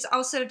to it. She's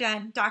also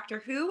done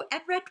Doctor Who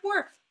and Red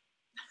Dwarf.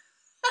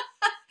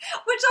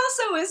 Which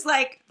also is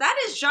like, that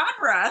is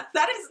genre.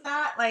 That is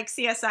not like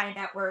CSI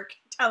Network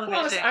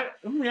television.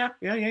 Yeah.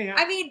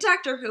 I mean,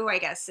 Doctor Who, I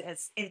guess,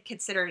 is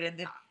considered in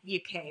the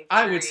UK.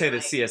 I would very, say that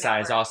like, CSI is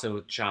network.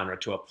 also genre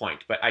to a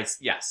point, but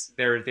yes,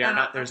 they are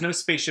not. There's no Okay.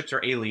 spaceships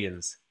or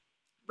aliens.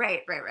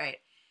 Right.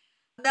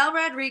 Mel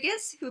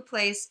Rodriguez, who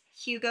plays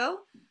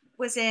Hugo,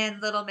 was in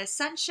Little Miss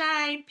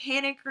Sunshine,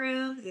 Panic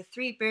Room, The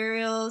Three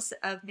Burials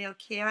of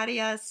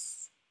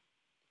Melquiades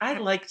I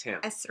liked him.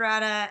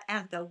 Estrada,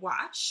 and The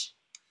Watch.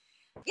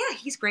 Yeah,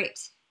 he's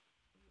great.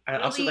 I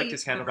also liked Really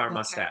his handlebar memorable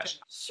mustache. character.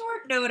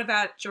 Short note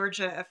about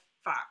Georgia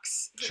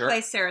Fox, who Sure.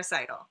 plays Sarah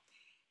Seidel.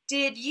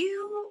 Did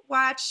you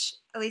watch,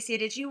 Alicia,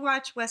 did you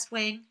watch West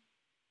Wing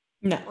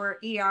No. or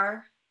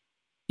ER?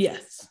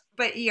 Yes.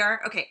 But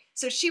ER, okay.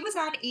 So she was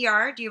on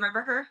ER. Do you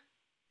remember her?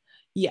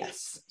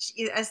 Yes.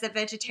 She, as the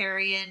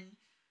vegetarian,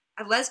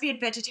 a lesbian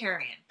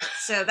vegetarian.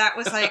 So that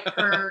was like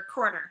her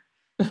corner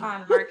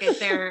on market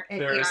there at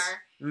There is-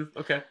 ER.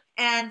 Okay.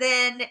 And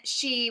then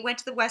she went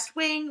to the West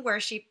Wing, where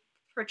she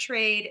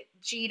portrayed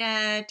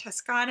Gina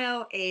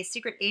Toscano, a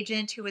secret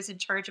agent who was in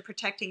charge of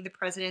protecting the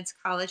president's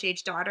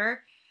college-age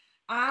daughter.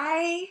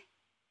 I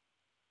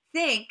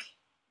think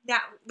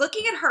that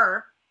looking at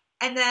her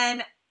and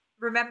then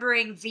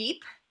remembering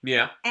Veep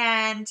Yeah.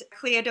 and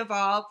Clea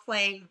Duvall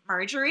playing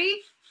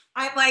Marjorie,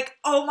 I'm like,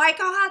 oh my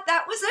god,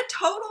 that was a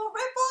total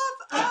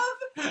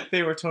ripoff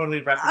They were totally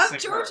of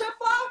referencing Georgia her.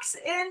 Fox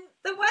in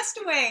The West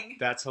Wing.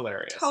 That's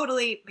hilarious.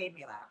 Totally made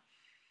me laugh.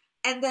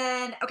 And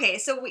then, okay,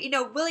 so,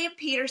 William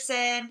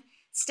Peterson,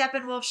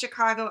 Steppenwolf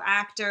Chicago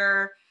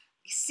actor,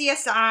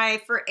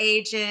 CSI for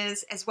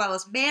ages, as well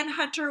as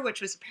Manhunter,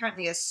 which was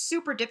apparently a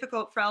super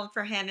difficult film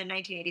for him in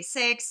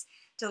 1986,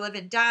 To Live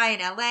and Die in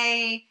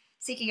LA,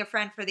 Seeking a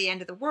Friend for the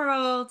End of the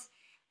World.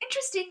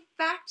 Interesting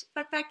fun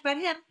fact about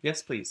him.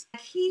 Yes, please.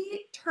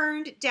 He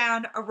turned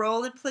down a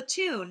role in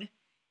Platoon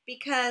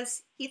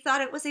because he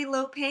thought it was a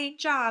low-paying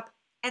job,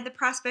 and the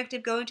prospect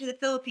of going to the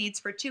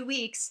Philippines for 2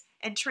 weeks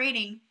and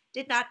training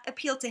did not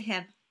appeal to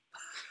him.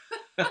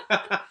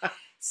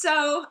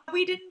 So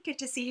we didn't get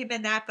to see him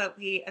in that, but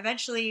we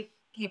eventually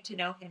came to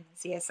know him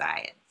in CSI,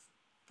 and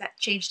that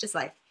changed his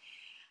life.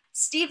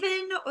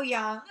 Stephen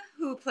Ouyang,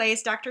 who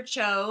plays Dr.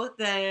 Cho,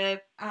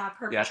 the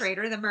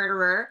perpetrator, the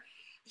murderer,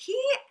 he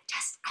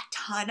does a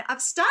ton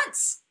of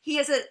stunts. He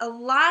has a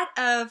lot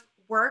of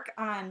work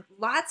on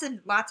lots and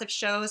lots of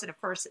shows, and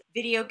of course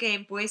video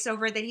game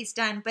voiceover that he's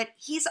done, but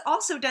he's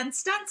also done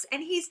stunts,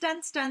 and he's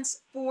done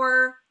stunts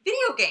for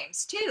video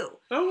games too.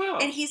 Oh wow.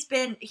 And he's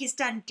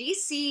done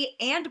DC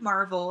and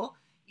Marvel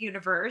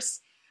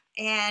universe,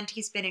 and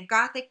he's been in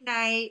Gothic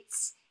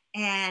Knights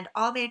and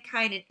All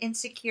Mankind and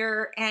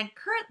Insecure, and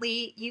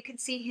currently you can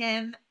see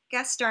him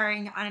guest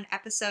starring on an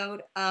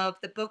episode of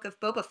The Book of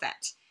Boba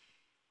Fett.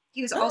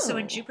 He was also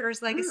in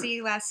Jupiter's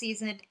Legacy last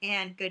season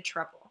and Good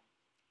Trouble.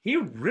 He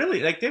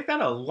really, they've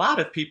got a lot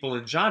of people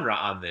in genre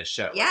on this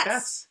show.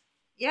 Yes.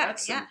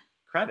 That's some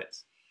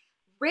credits.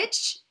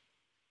 Rich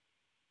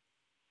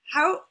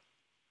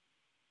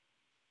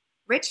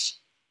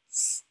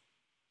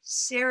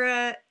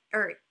Sarah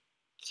or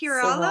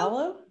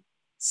Cirallo?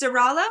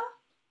 Cirallo?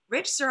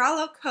 Rich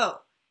Cirallo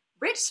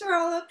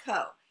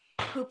Co,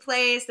 who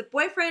plays the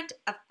boyfriend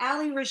of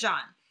Ali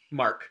Rajan.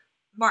 Mark.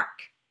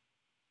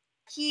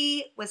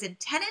 He was in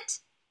Tenet.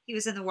 He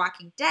was in The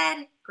Walking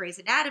Dead, Grey's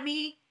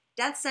Anatomy,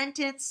 Death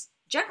Sentence,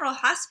 General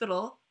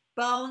Hospital,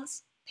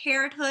 Bones,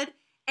 Parenthood,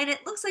 and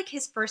it looks like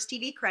his first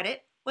TV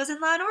credit was in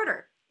Law &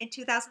 Order in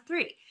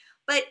 2003.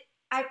 But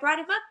I brought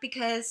him up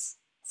because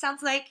it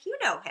sounds like you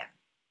know him.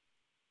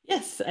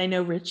 Yes, I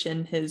know Rich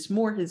and his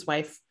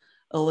wife,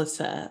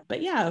 Alyssa.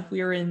 But yeah,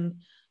 we were in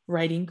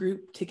writing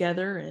group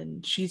together,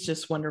 and she's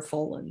just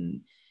wonderful,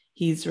 and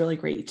he's really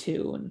great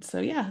too. And so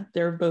yeah,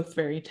 they're both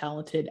very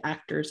talented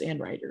actors and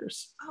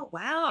writers. Oh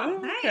wow,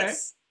 okay.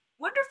 nice,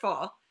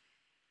 wonderful.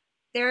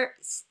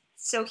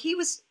 So he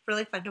was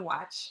really fun to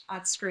watch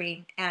on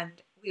screen, and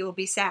we will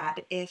be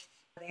sad if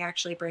they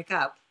actually break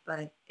up,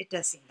 but it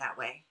does seem that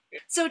way.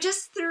 So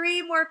just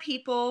 3 more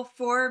people,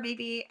 4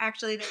 maybe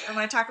actually that I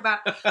want to talk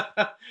about.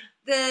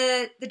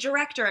 The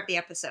director of the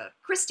episode,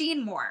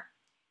 Christine Moore.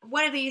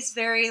 One of these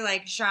very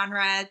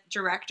genre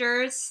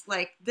directors.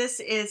 This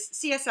is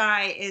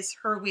CSI is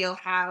her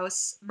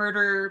wheelhouse,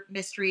 murder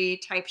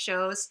mystery type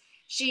shows.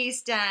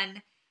 She's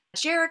done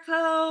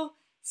Jericho,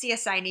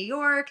 CSI New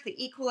York, The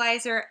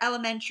Equalizer,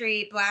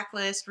 Elementary,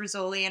 Blacklist,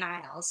 Rizzoli, and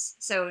Isles.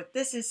 So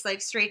this is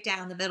straight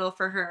down the middle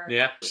for her.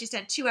 Yeah. She's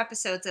done 2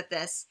 episodes of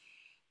this.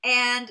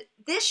 And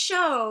this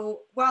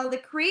show, while the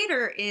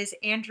creator is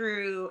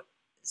Andrew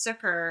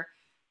Zucker,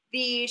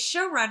 the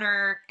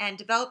showrunner and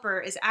developer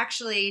is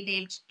actually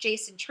named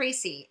Jason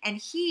Tracy, and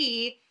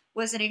he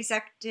was an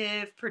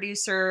executive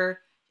producer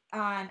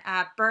on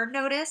Burn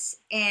Notice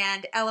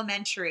and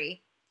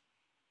Elementary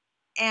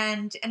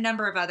and a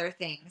number of other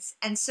things.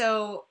 And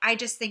so I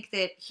just think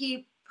that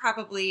he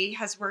probably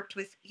worked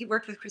with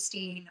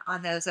Christine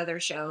on those other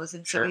shows,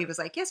 and so Sure. he was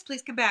like, yes,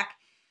 please come back.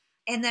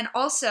 And then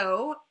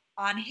also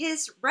on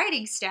his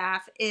writing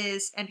staff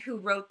and who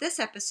wrote this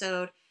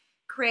episode,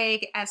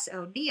 Craig S.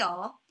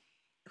 O'Neill,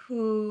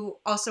 who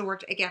also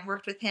worked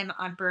with him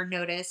on Burn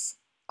Notice,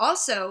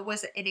 also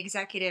was an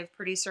executive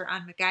producer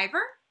on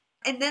MacGyver.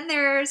 And then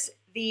there's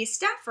the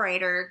staff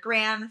writer,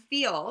 Graham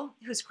Thiel,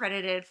 who's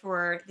credited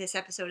for this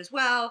episode as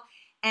well.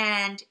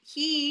 And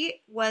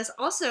he was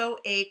also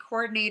a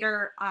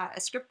coordinator, a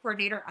script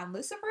coordinator on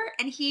Lucifer.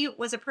 And he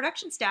was a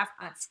production staff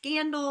on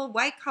Scandal,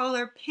 White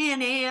Collar,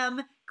 Pan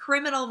Am,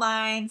 Criminal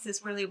Minds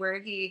is really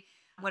where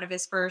one of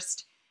his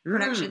first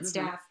production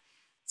staff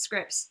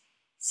scripts.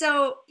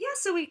 So, yeah,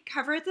 so we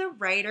covered the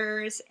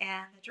writers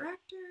and the directors.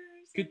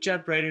 Good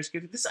job, writers.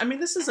 Good. This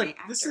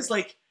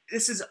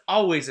is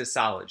always a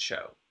solid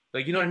show.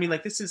 Like, you know what I mean?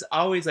 Like, this is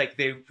always like,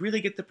 they really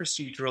get the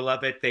procedural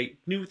of it. They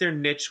knew their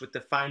niche with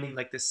defining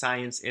like the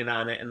science in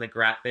on it and the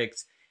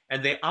graphics.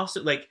 And they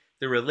also like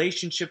the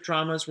relationship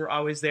dramas were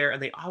always there,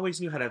 and they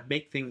always knew how to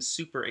make things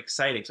super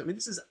exciting. So, I mean,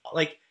 this is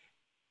like,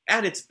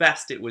 at its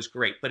best, it was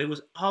great, but it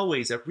was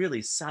always a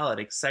really solid,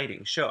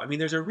 exciting show. I mean,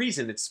 there's a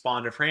reason it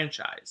spawned a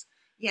franchise.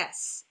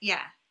 Yes.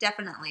 Yeah,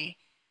 definitely.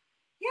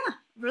 Yeah,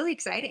 really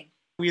exciting.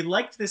 We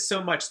liked this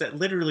so much that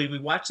literally we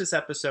watched this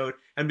episode,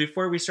 and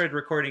before we started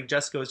recording,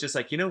 Jessica was just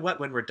like, you know what,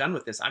 when we're done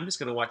with this, I'm just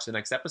going to watch the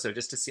next episode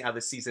just to see how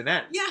the season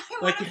ends. Yeah, I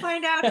want to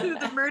find out who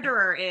the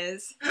murderer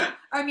is.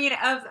 I mean,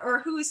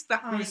 or who's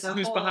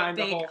behind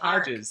the whole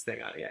Hodges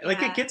thing on it. Yeah.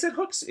 Like, it gets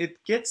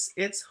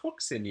its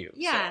hooks in you.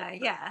 Yeah, so,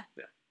 yeah.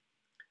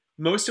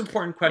 Most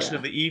important question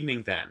of the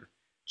evening then.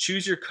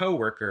 Choose your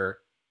coworker,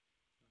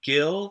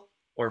 Gil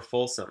or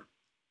Folsom.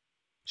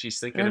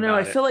 She's thinking about it. I don't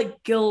know. I feel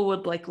like Gil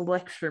would like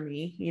lecture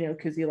me,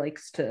 because he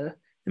likes to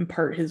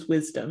impart his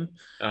wisdom.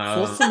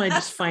 Folsom, I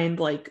just find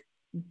like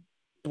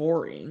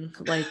boring.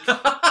 Like,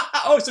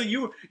 oh, so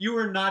you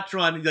were not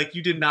drawn, like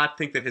you did not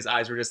think that his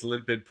eyes were just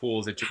limpid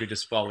pools that you could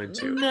just fall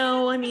into.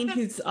 No, I mean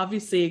he's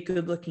obviously a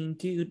good-looking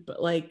dude,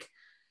 but like,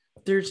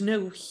 there's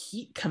no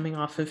heat coming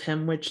off of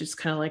him, which is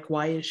kind of like,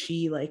 why is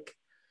she like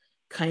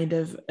kind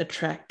of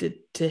attracted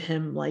to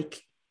him?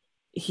 Like,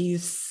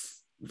 he's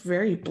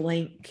very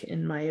blank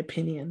in my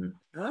opinion.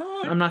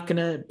 I'm not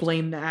gonna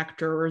blame the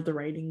actor or the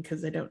writing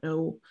because I don't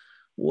know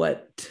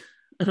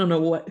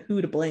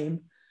who to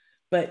blame,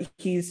 but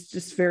he's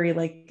just very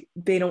like,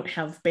 they don't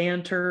have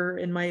banter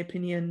in my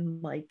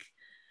opinion. Like,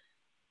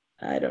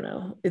 I don't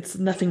know, it's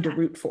nothing to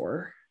root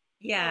for.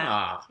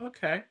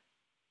 Okay.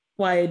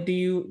 Why, do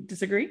you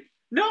disagree?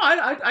 No,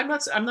 I'm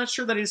not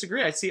sure that I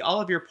disagree. I see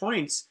all of your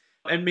points.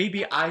 And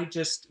maybe I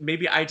just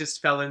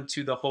fell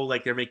into the whole,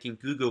 like, they're making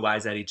goo-goo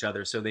eyes at each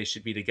other, so they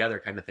should be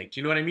together kind of thing. Do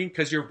you know what I mean?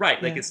 Because you're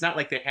right. Like, it's not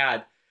like they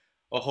had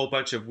a whole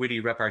bunch of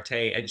witty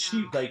repartee. And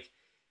she, like,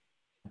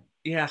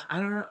 I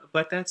don't know.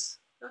 But that's,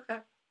 okay.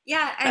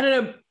 Yeah. I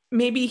don't know.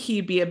 Maybe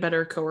he'd be a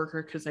better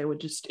coworker because I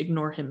would just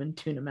ignore him and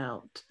tune him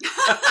out.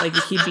 Like,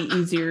 he'd be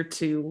easier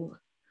to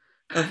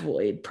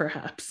avoid,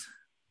 perhaps.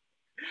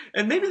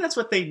 And maybe that's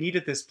what they need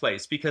at this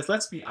place. Because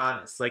let's be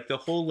honest. Like, the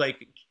whole,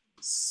 like,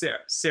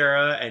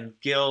 Sarah and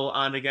Gil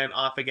on again,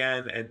 off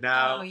again, and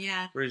now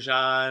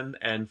Rajan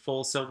and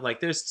Folsom. Like,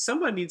 there's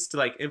someone needs to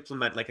like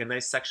implement like a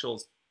nice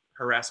sexual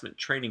harassment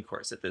training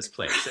course at this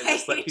place and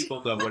just let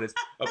people know what is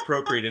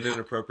appropriate and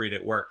inappropriate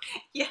at work.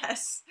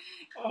 Yes.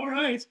 All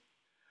right.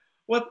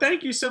 Well,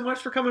 thank you so much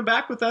for coming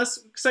back with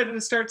us. Excited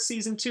to start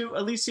season 2.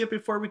 Alicia,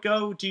 before we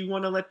go, do you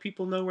want to let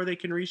people know where they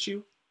can reach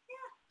you?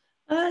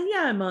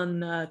 I'm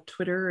on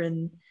Twitter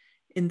and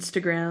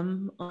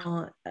Instagram.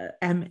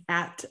 I'm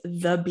at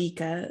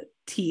thebeeka,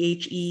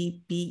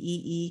 TheBeeka.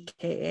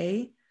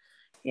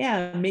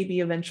 Yeah,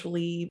 maybe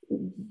eventually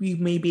we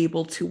may be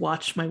able to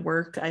watch my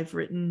work. I've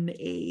written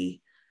a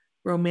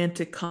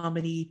romantic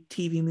comedy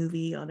TV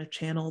movie on a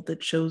channel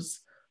that shows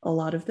a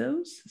lot of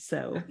those.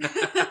 So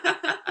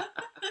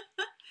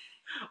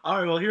all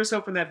right, well, here's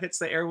hoping that hits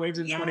the airwaves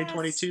in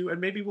 2022, and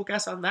maybe we'll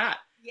guess on that.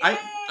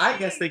 I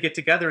guess they get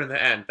together in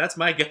the end. That's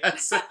my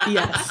guess.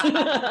 Yes.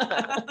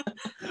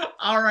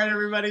 All right,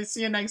 everybody.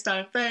 See you next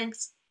time.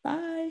 Thanks.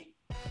 Bye.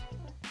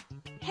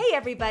 Hey,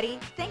 everybody.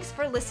 Thanks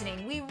for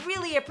listening. We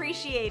really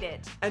appreciate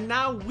it. And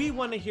now we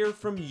want to hear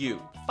from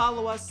you.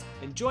 Follow us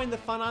and join the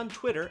fun on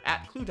Twitter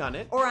at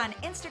ClueDoneIt. Or on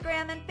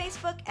Instagram and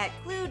Facebook at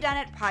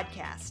ClueDoneIt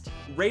Podcast.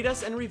 Rate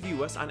us and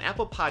review us on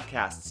Apple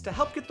Podcasts to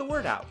help get the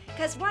word out.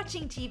 Because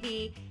watching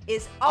TV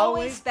is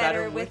always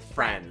better with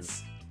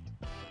friends.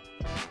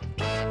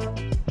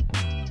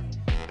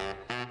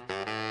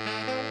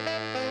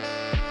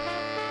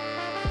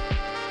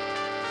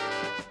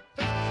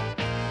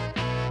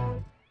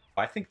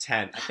 I think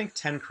 10. I think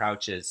 10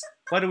 crouches.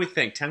 What do we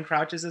think? 10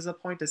 crouches is a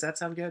point? Does that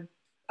sound good?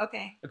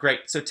 Okay.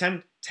 Great. So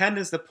 10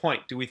 is the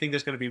point. Do we think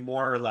there's going to be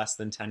more or less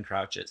than 10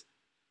 crouches?